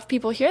if enough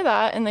people hear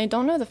that and they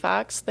don't know the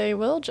facts, they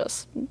will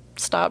just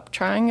stop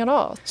trying at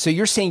all. So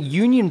you're saying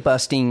union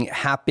busting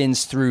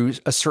happens through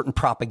a certain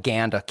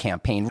propaganda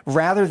campaign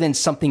rather than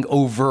something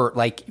overt,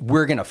 like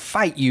we're going to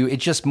fight you.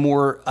 It's just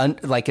more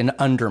like an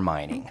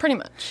undermining. Pretty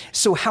much.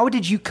 So how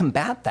did you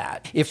combat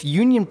that? If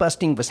union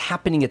busting was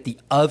happening at the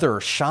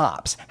other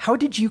shops, how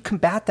did you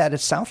combat that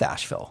at South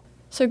Asheville?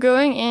 So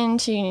going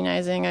into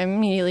unionizing, I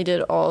immediately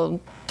did all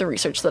the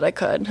research that I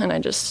could, and I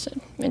just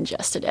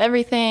ingested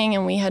everything,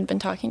 and we had been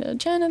talking to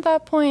Jen at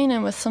that point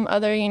and with some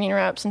other union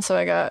reps, and so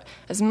I got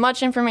as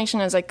much information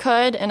as I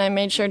could, and I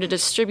made sure to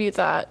distribute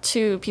that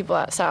to people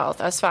at South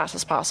as fast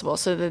as possible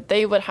so that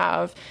they would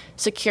have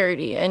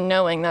security and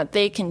knowing that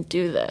they can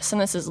do this,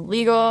 and this is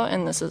legal,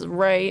 and this is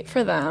right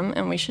for them,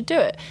 and we should do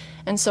it.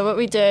 And so what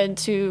we did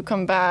to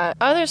combat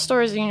other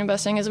stores union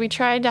busting is we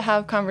tried to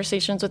have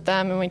conversations with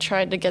them, and we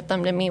tried to get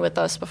them to meet with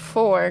us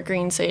before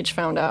Green Sage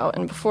found out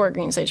and before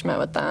Green Sage met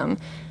with them.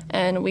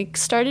 And we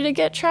started to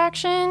get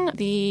traction.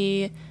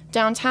 The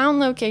downtown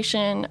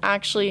location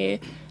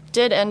actually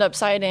did end up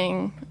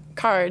citing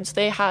cards.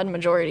 They had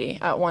majority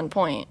at one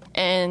point.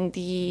 And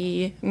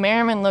the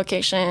Merriman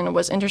location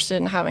was interested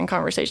in having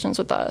conversations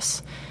with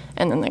us.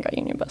 And then they got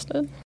union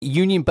busted.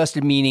 Union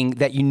busted meaning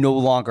that you no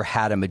longer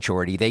had a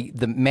majority.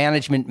 The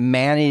management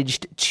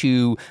managed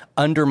to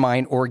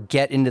undermine or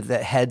get into the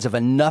heads of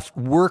enough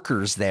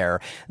workers there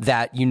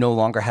that you no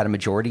longer had a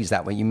majority. Is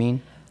that what you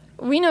mean?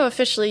 We know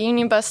officially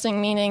union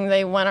busting meaning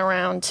they went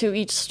around to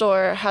each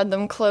store, had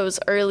them close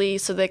early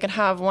so they could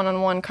have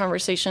one-on-one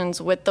conversations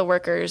with the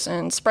workers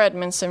and spread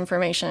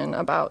misinformation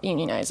about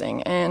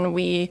unionizing.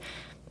 And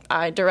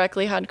I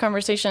directly had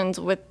conversations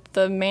with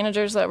the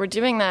managers that were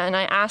doing that, and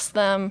I asked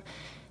them,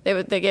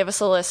 they gave us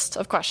a list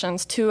of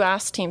questions to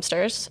ask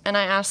Teamsters, and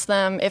I asked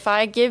them, if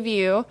I give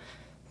you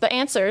the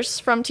answers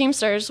from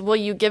Teamsters, will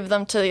you give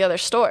them to the other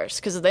stores?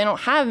 Because they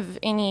don't have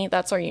any,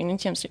 that's our union,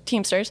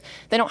 Teamsters,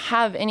 they don't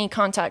have any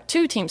contact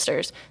to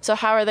Teamsters. So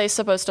how are they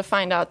supposed to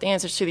find out the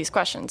answers to these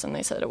questions? And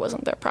they said it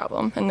wasn't their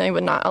problem, and they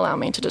would not allow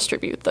me to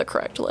distribute the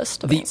correct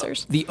list of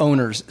answers. The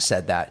owners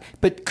said that,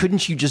 but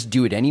couldn't you just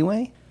do it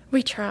anyway?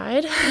 We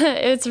tried.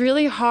 It's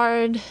really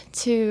hard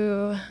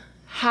to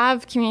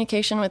have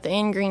communication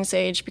within Green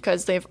Sage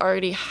because they've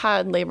already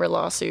had labor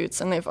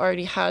lawsuits and they've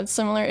already had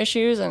similar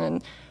issues,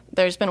 and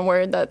there's been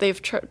word that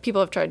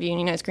people have tried to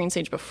unionize Green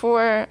Sage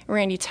before.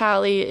 Randy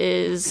Talley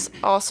is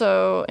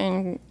also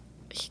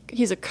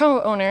he's a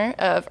co-owner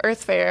of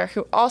Earth Fair,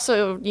 who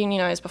also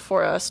unionized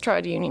before us,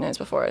 tried to unionize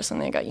before us, and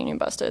they got union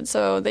busted.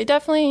 So they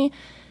definitely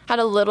had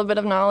a little bit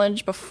of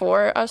knowledge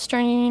before us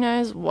trying to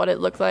unionize, what it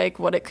looked like,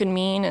 what it could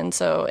mean, and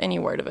so any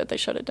word of it, they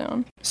shut it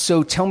down.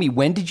 So tell me,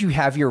 when did you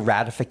have your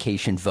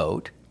ratification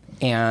vote,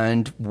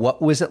 and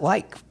what was it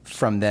like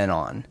from then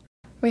on?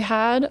 We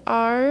had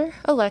our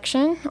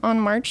election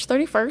on March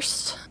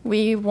 31st.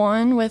 We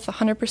won with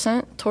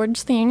 100%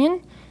 towards the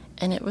union,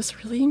 and it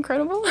was really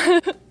incredible.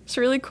 It's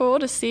really cool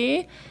to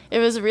see. It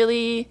was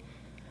really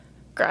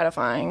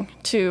gratifying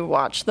to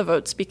watch the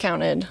votes be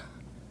counted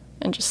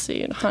and just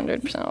see it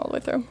 100% all the way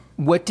through.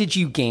 What did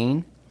you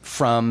gain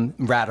from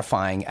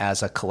ratifying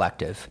as a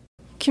collective?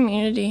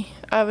 Community,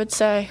 I would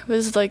say,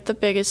 was like the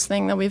biggest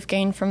thing that we've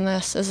gained from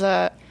this, is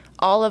that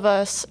all of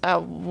us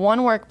at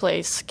one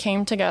workplace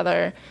came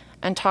together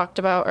and talked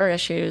about our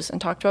issues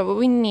and talked about what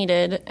we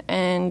needed,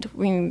 and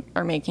we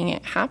are making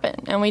it happen.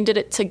 And we did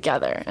it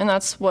together. And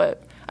that's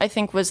what I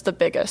think was the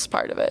biggest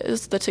part of it,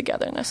 is the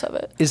togetherness of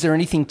it. Is there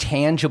anything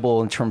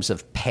tangible in terms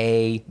of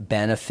pay,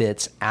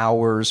 benefits,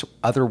 hours,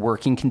 other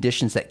working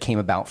conditions that came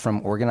about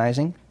from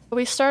organizing?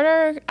 We start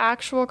our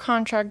actual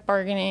contract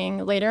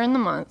bargaining later in the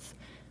month,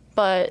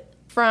 but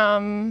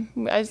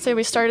I'd say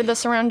we started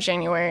this around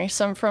January.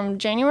 So from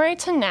January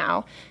to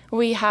now,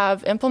 we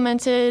have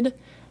implemented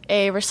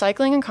a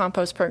recycling and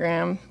compost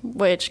program,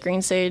 which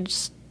Green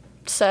Sage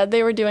said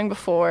they were doing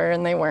before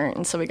and they weren't.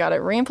 And so we got it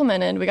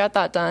re-implemented. We got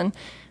that done.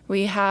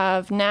 We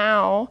have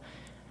now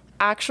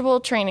actual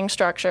training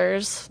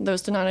structures.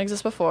 Those did not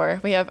exist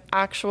before. We have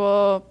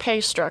actual pay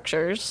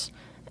structures,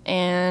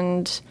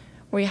 and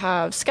we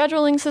have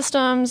scheduling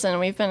systems, and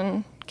we've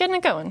been getting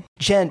it going.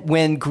 Jen,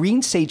 when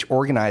Green Sage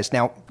organized,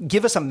 now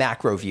give us a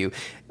macro view.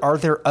 Are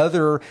there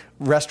other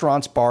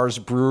restaurants, bars,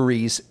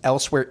 breweries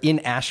elsewhere in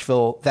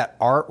Asheville that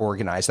are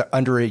organized, that are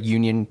under a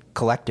union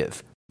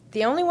collective?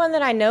 The only one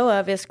that I know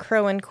of is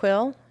Crow and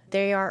Quill.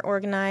 They are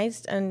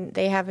organized and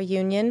they have a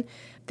union.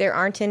 There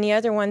aren't any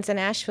other ones in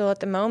Asheville at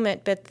the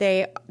moment, but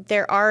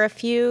there are a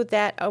few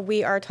that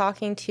we are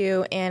talking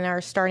to and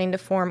are starting to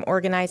form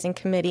organizing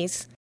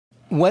committees.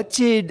 What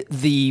did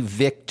the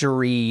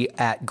victory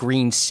at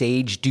Green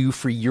Sage do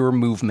for your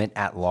movement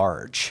at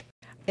large?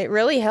 It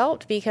really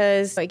helped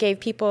because it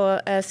gave people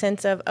a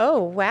sense of,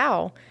 oh,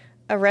 wow,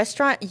 a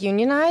restaurant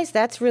unionized?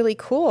 That's really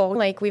cool.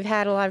 Like, we've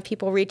had a lot of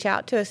people reach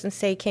out to us and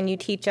say, can you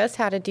teach us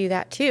how to do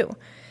that too?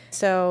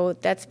 So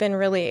that's been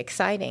really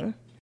exciting.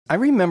 I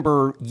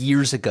remember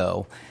years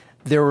ago,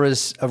 there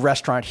was a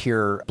restaurant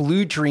here,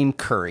 Blue Dream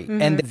Curry,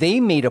 and they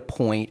made a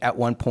point at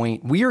one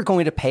point, we are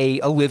going to pay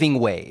a living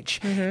wage,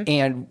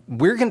 and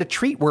we're going to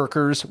treat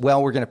workers,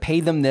 well, we're going to pay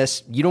them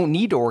this, you don't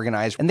need to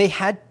organize. And the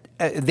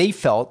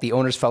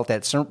owners felt that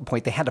at a certain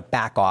point they had to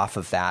back off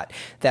of that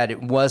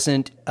it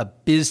wasn't a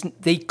business,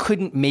 they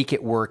couldn't make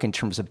it work in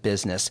terms of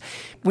business.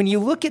 When you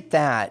look at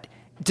that,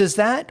 does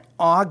that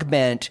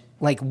augment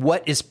like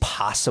what is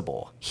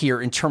possible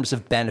here in terms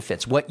of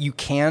benefits, what you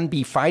can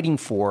be fighting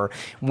for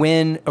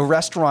when a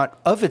restaurant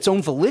of its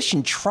own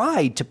volition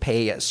tried to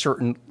pay a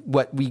certain,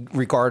 what we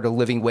regard a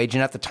living wage.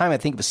 And at the time, I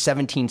think it was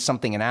 17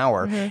 something an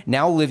hour.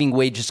 Now living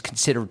wage is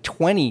considered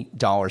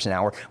 $20 an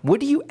hour.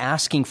 What are you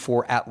asking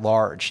for at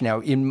large?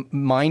 Now,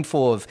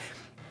 mindful of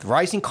the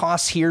rising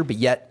costs here, but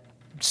yet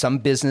some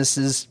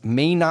businesses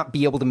may not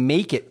be able to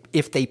make it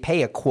if they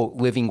pay a, quote,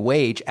 living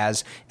wage,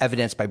 as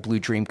evidenced by Blue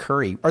Dream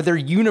Curry. Are there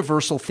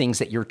universal things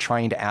that you're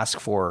trying to ask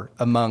for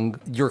among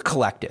your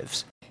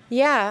collectives?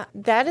 Yeah,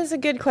 that is a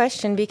good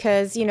question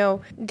because,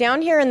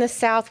 down here in the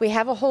South, we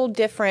have a whole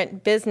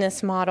different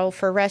business model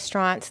for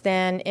restaurants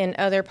than in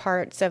other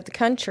parts of the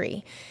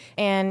country.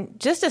 And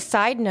just a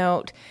side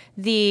note,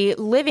 the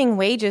living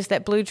wages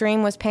that Blue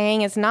Dream was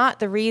paying is not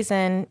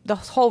the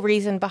whole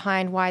reason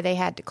behind why they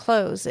had to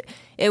close.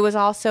 It was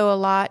also a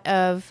lot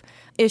of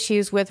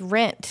issues with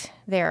rent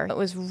there. It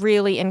was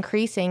really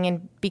increasing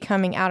and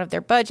becoming out of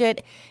their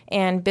budget,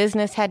 and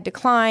business had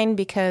declined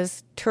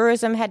because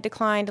tourism had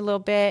declined a little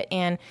bit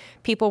and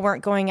people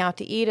weren't going out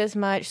to eat as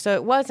much. So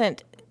it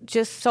wasn't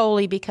just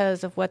solely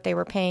because of what they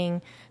were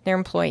paying their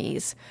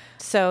employees.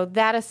 So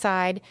that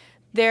aside,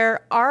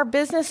 there are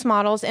business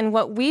models, and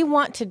what we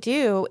want to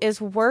do is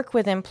work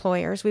with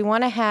employers. We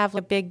want to have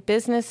a big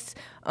business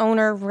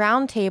owner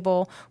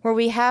roundtable where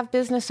we have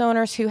business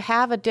owners who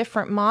have a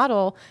different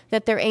model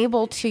that they're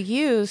able to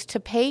use to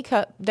pay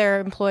their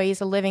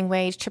employees a living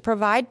wage, to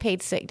provide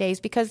paid sick days,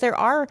 because there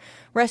are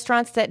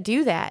restaurants that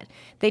do that.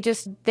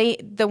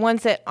 The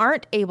ones that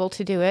aren't able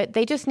to do it,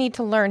 they just need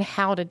to learn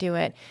how to do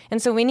it.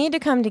 And so we need to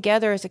come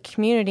together as a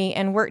community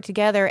and work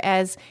together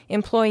as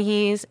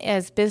employees,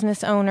 as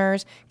business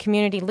owners,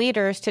 community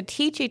leaders, to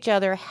teach each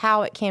other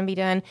how it can be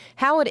done,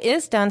 how it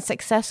is done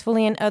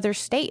successfully in other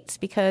states.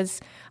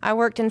 Because I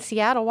worked in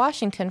Seattle,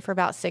 Washington for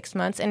about 6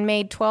 months and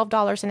made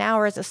 $12 an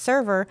hour as a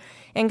server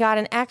and got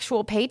an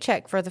actual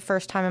paycheck for the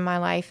first time in my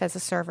life as a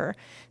server.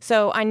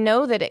 So I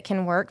know that it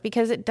can work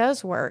because it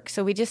does work.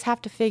 So we just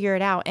have to figure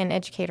it out and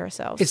educate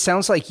ourselves. It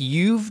sounds like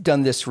you've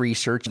done this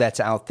research that's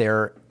out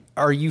there.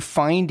 Are you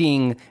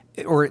finding,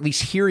 or at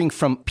least hearing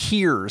from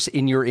peers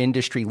in your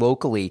industry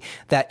locally,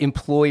 that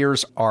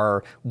employers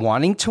are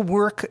wanting to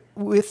work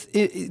with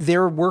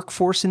their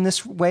workforce in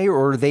this way,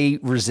 or are they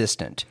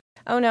resistant?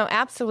 Oh, no,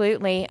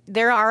 absolutely.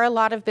 There are a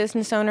lot of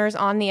business owners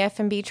on the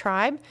F&B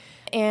tribe,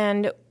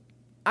 and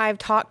I've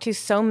talked to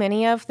so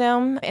many of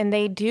them, and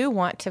they do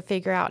want to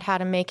figure out how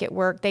to make it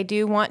work. They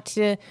do want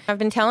to. I've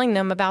been telling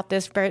them about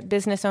this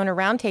business owner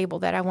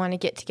roundtable that I want to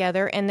get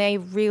together, and they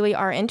really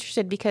are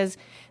interested because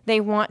they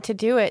want to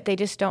do it. They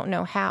just don't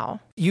know how.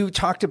 You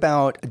talked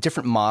about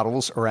different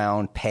models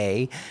around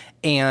pay,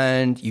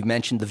 and you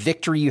mentioned the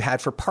victory you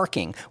had for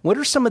parking. What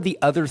are some of the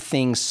other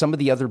things, some of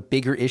the other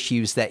bigger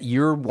issues that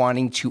you're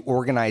wanting to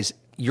organize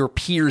your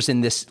peers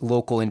in this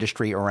local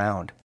industry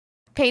around?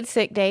 Paid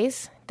sick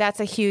days. That's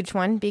a huge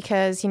one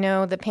because,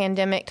 the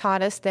pandemic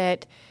taught us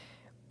that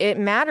it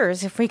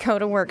matters if we go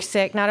to work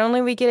sick. Not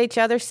only we get each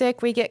other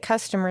sick, we get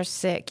customers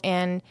sick.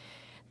 And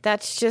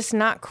that's just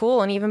not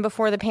cool. And even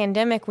before the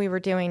pandemic, we were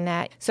doing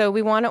that. So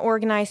we want to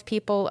organize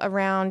people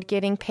around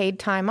getting paid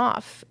time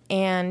off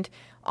and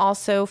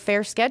also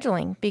fair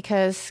scheduling,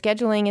 because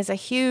scheduling is a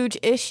huge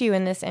issue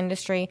in this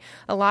industry.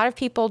 A lot of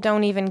people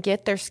don't even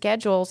get their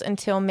schedules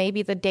until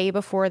maybe the day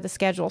before the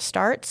schedule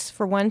starts,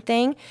 for one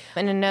thing.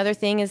 And another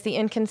thing is the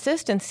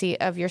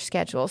inconsistency of your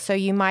schedule. So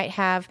you might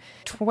have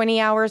 20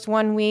 hours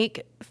one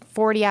week,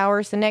 40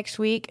 hours the next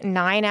week,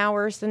 9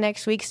 hours the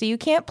next week. So you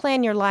can't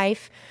plan your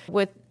life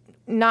with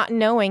not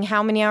knowing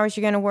how many hours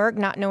you're going to work,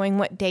 not knowing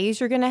what days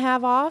you're going to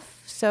have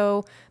off.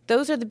 So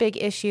those are the big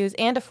issues.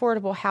 And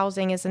affordable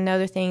housing is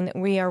another thing that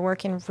we are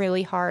working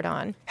really hard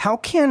on. How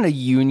can a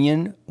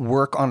union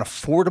work on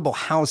affordable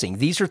housing?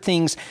 These are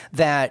things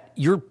that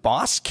your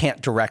boss can't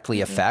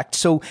directly affect.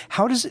 So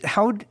how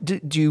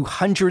do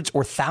hundreds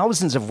or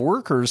thousands of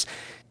workers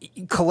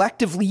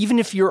collectively, even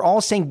if you're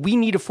all saying we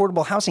need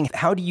affordable housing,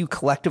 how do you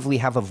collectively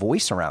have a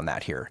voice around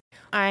that here?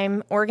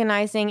 I'm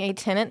organizing a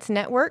tenants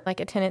network, like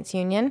a tenants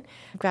union.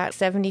 I've got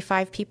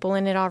 75 people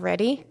in it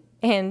already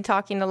and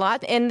talking a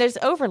lot. And there's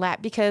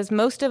overlap because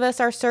most of us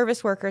are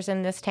service workers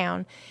in this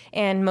town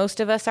and most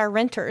of us are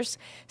renters.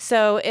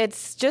 So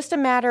it's just a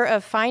matter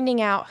of finding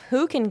out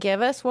who can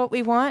give us what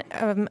we want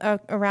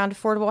around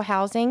affordable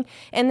housing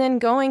and then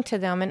going to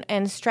them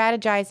and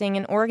strategizing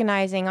and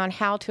organizing on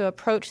how to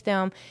approach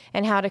them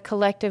and how to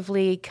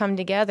collectively come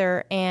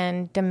together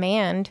and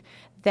demand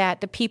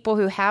that the people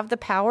who have the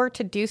power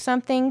to do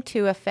something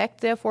to affect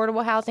the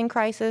affordable housing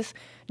crisis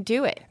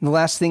do it. The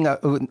last thing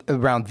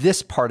around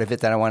this part of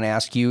it that I want to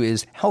ask you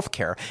is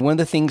healthcare. One of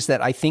the things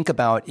that I think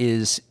about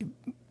is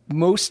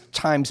most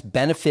times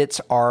benefits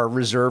are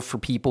reserved for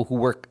people who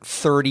work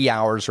 30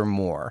 hours or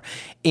more.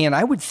 And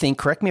I would think,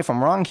 correct me if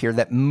I'm wrong here,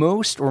 that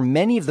most or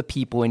many of the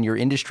people in your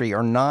industry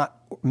are not,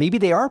 maybe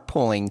they are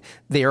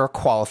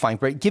qualifying,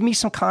 but give me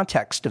some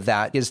context of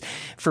that. Is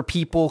for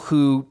people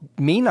who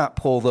may not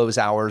pull those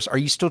hours, are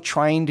you still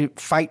trying to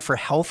fight for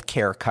health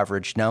care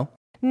coverage?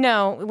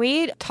 No,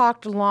 we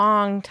talked a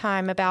long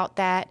time about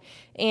that.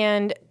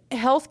 And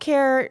health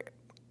care,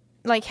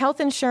 like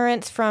health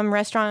insurance from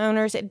restaurant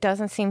owners, it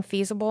doesn't seem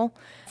feasible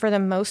for the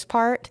most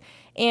part.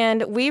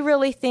 And we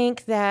really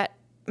think that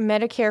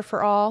Medicare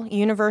for all,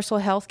 universal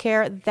health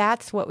care,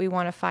 that's what we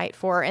want to fight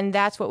for. And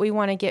that's what we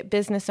want to get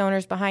business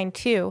owners behind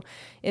too,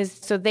 is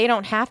so they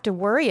don't have to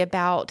worry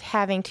about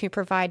having to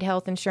provide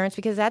health insurance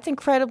because that's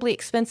incredibly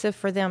expensive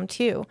for them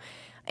too.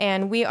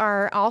 And we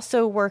are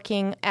also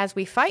working, as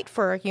we fight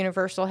for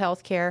universal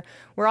health care,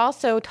 we're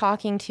also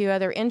talking to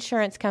other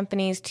insurance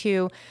companies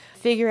to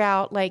figure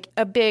out like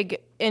a big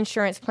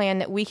insurance plan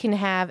that we can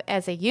have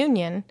as a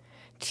union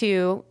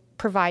to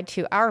provide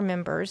to our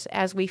members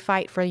as we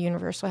fight for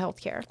universal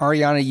health care.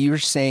 Ariana, you were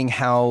saying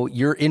how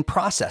you're in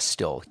process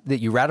still, that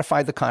you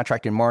ratified the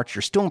contract in March.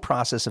 You're still in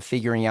process of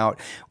figuring out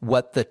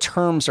what the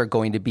terms are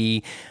going to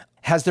be.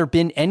 Has there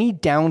been any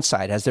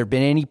downside? Has there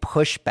been any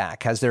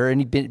pushback? Has there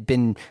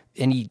been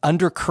any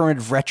undercurrent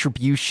of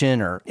retribution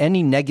or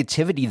any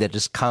negativity that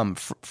has come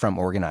from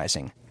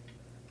organizing?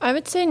 I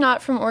would say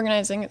not from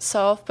organizing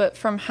itself, but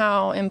from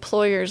how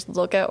employers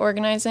look at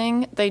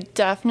organizing. They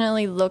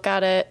definitely look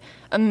at it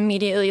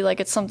immediately like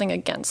it's something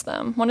against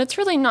them, when it's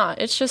really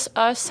not. It's just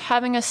us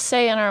having a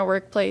say in our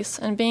workplace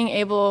and being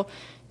able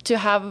to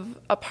have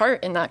a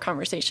part in that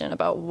conversation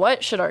about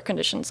what should our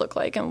conditions look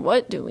like and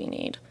what do we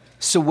need.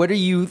 So what are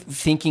you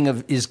thinking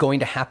of is going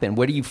to happen?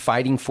 What are you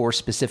fighting for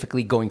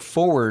specifically going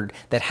forward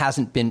that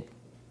hasn't been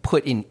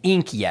put in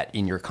ink yet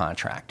in your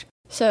contract?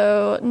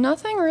 So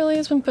nothing really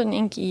has been put in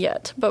ink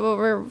yet, but what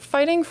we're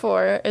fighting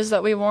for is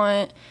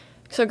that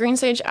so Green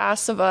Sage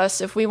asks of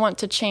us if we want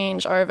to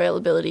change our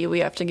availability, we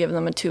have to give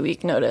them a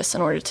 2-week notice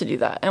in order to do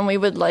that. And we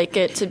would like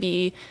it to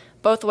be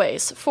both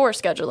ways for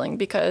scheduling,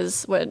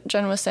 because what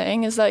Jen was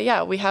saying is that,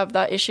 yeah, we have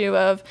that issue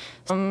of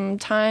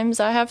sometimes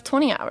I have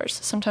 20 hours,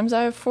 sometimes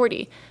I have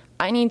 40.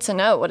 I need to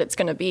know what it's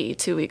going to be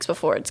 2 weeks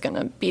before it's going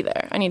to be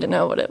there. I need to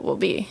know what it will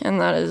be,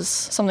 and that is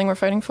something we're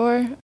fighting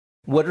for.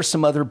 What are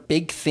some other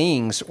big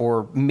things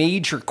or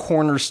major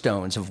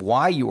cornerstones of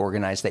why you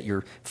organize that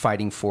you're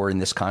fighting for in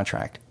this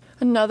contract?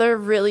 Another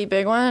really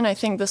big one, I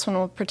think this one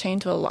will pertain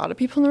to a lot of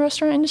people in the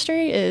restaurant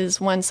industry,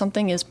 is when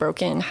something is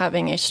broken,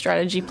 having a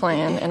strategy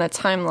plan and a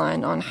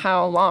timeline on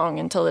how long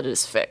until it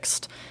is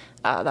fixed.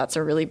 That's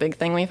a really big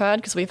thing we've had,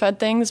 because we've had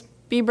things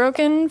be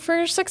broken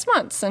for 6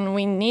 months, and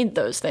we need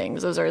those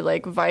things. Those are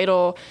like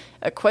vital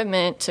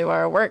equipment to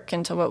our work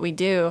and to what we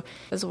do.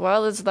 As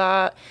well as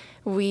that,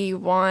 we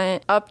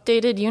want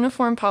updated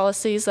uniform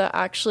policies that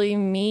actually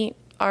meet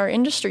our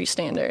industry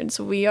standards.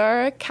 We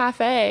are a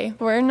cafe.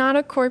 We're not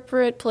a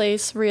corporate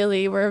place,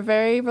 really. We're a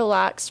very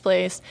relaxed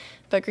place,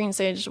 but Green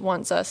Sage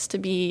wants us to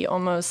be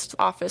almost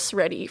office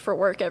ready for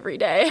work every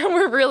day.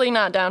 We're really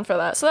not down for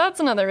that. So that's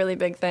another really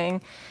big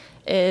thing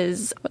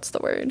is, what's the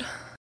word?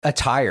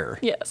 Attire.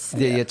 Yes.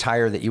 The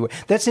attire that you wear.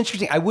 That's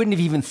interesting. I wouldn't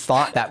have even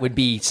thought that would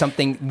be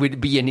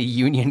in a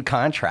union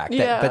contract.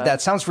 But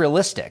that sounds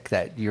realistic,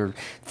 that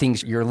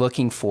things you're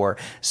looking for.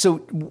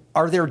 So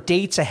are there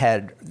dates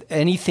ahead?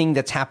 Anything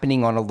that's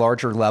happening on a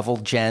larger level,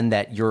 Jen,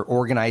 that you're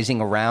organizing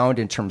around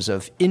in terms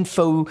of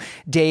info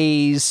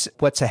days?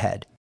 What's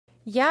ahead?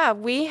 Yeah,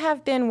 we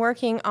have been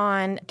working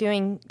on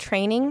doing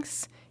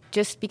trainings,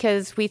 just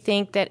because we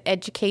think that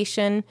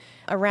education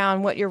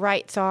around what your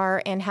rights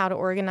are and how to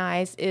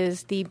organize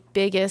is the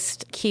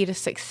biggest key to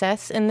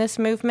success in this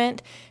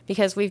movement,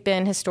 because we've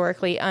been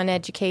historically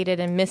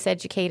uneducated and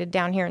miseducated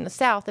down here in the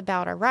South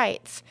about our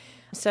rights.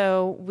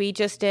 So we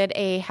just did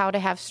a how to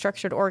have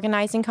structured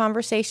organizing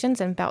conversations,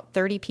 and about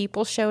 30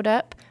 people showed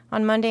up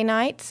on Monday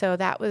night, so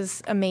that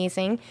was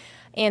amazing.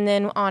 And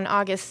then on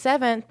August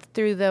 7th,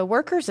 through the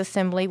Workers'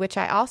 Assembly, which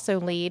I also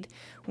lead,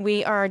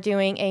 we are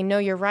doing a Know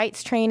Your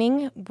Rights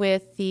training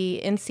with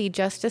the NC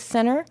Justice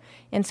Center.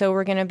 And so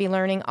we're going to be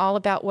learning all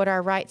about what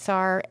our rights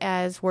are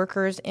as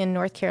workers in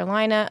North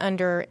Carolina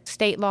under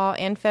state law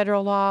and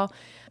federal law,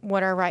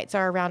 what our rights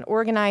are around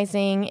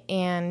organizing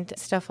and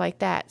stuff like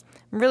that.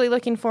 I'm really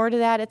looking forward to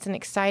that. It's an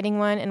exciting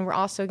one. And we're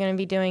also going to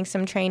be doing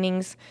some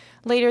trainings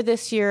later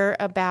this year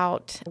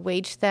about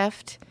wage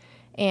theft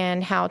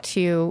and how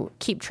to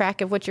keep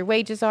track of what your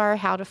wages are,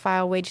 how to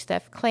file wage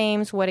theft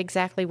claims, what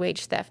exactly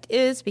wage theft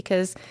is,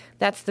 because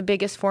that's the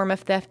biggest form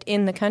of theft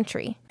in the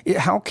country.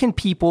 How can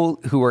people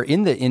who are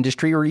in the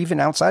industry or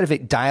even outside of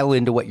it dial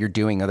into what you're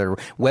doing? Are there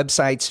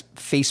websites,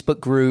 Facebook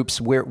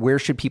groups? Where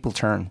should people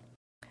turn?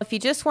 If you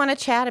just want to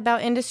chat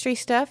about industry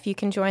stuff, you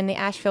can join the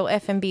Asheville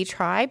F&B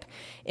Tribe.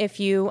 If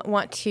you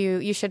want to,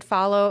 you should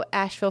follow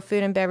Asheville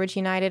Food and Beverage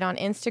United on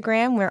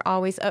Instagram. We're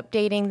always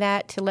updating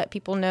that to let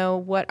people know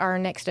what our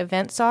next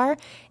events are,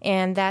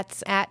 and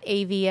that's at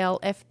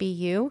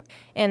AVLFBU.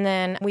 And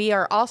then we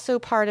are also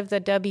part of the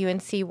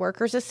WNC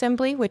Workers'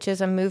 Assembly, which is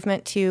a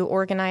movement to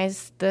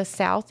organize the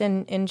South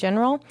in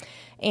general.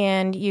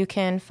 And you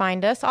can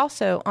find us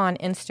also on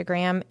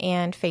Instagram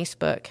and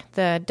Facebook,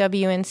 the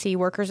WNC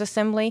Workers'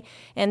 Assembly.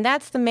 And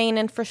that's the main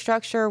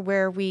infrastructure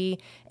where we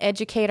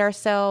educate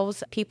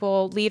ourselves.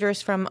 People,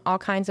 leaders from all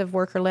kinds of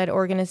worker-led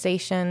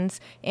organizations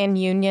and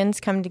unions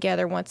come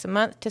together once a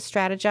month to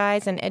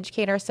strategize and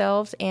educate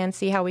ourselves and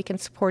see how we can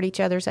support each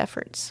other's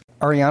efforts.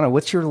 Ariana,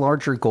 what's your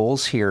larger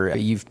goals here?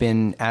 You've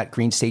been at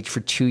Green Sage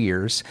for 2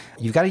 years.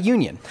 You've got a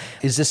union.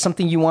 Is this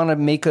something you want to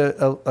make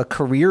a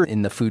career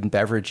in the food and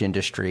beverage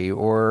industry,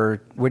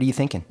 or what are you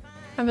thinking?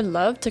 I would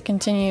love to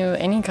continue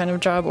any kind of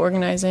job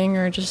organizing,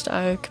 or just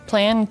I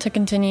plan to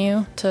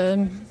continue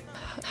to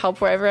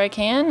help wherever I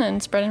can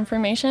and spread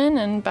information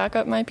and back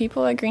up my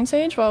people at Green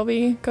Sage while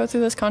we go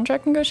through this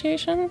contract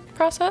negotiation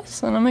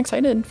process. And I'm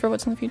excited for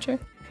what's in the future.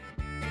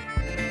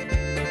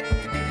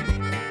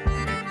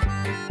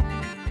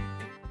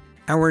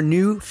 Our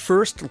new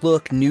First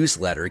Look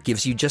newsletter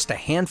gives you just a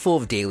handful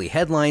of daily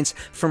headlines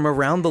from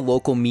around the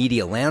local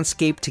media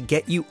landscape to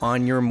get you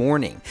on your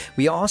morning.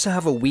 We also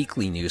have a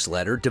weekly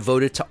newsletter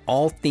devoted to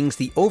all things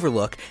The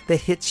Overlook that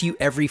hits you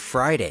every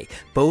Friday.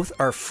 Both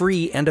are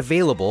free and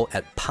available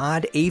at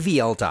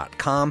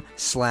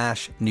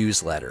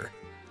podavl.com/newsletter.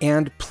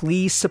 And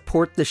please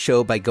support the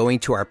show by going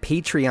to our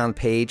Patreon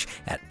page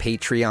at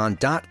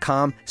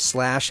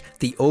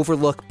patreon.com/The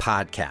Overlook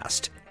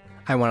Podcast.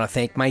 I want to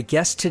thank my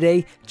guests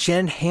today,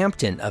 Jen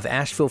Hampton of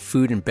Asheville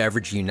Food and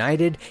Beverage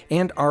United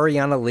and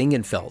Ariana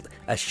Lingenfeld,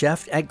 a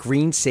chef at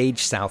Green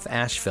Sage South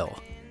Asheville.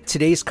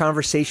 Today's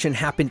conversation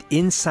happened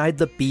inside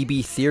the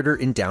BB Theater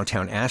in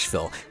downtown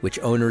Asheville, which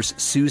owners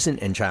Susan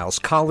and Giles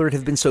Collard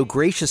have been so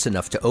gracious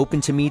enough to open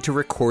to me to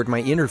record my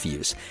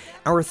interviews.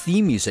 Our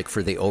theme music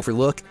for The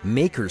Overlook,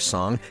 Maker's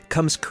Song,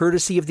 comes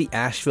courtesy of the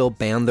Asheville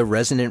band The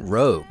Resonant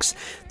Rogues.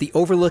 The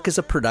Overlook is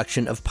a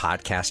production of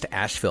Podcast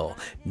Asheville.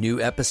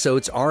 New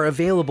episodes are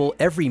available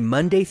every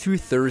Monday through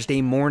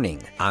Thursday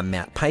morning. I'm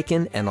Matt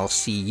Peiken, and I'll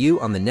see you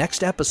on the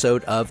next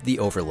episode of The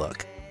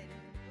Overlook.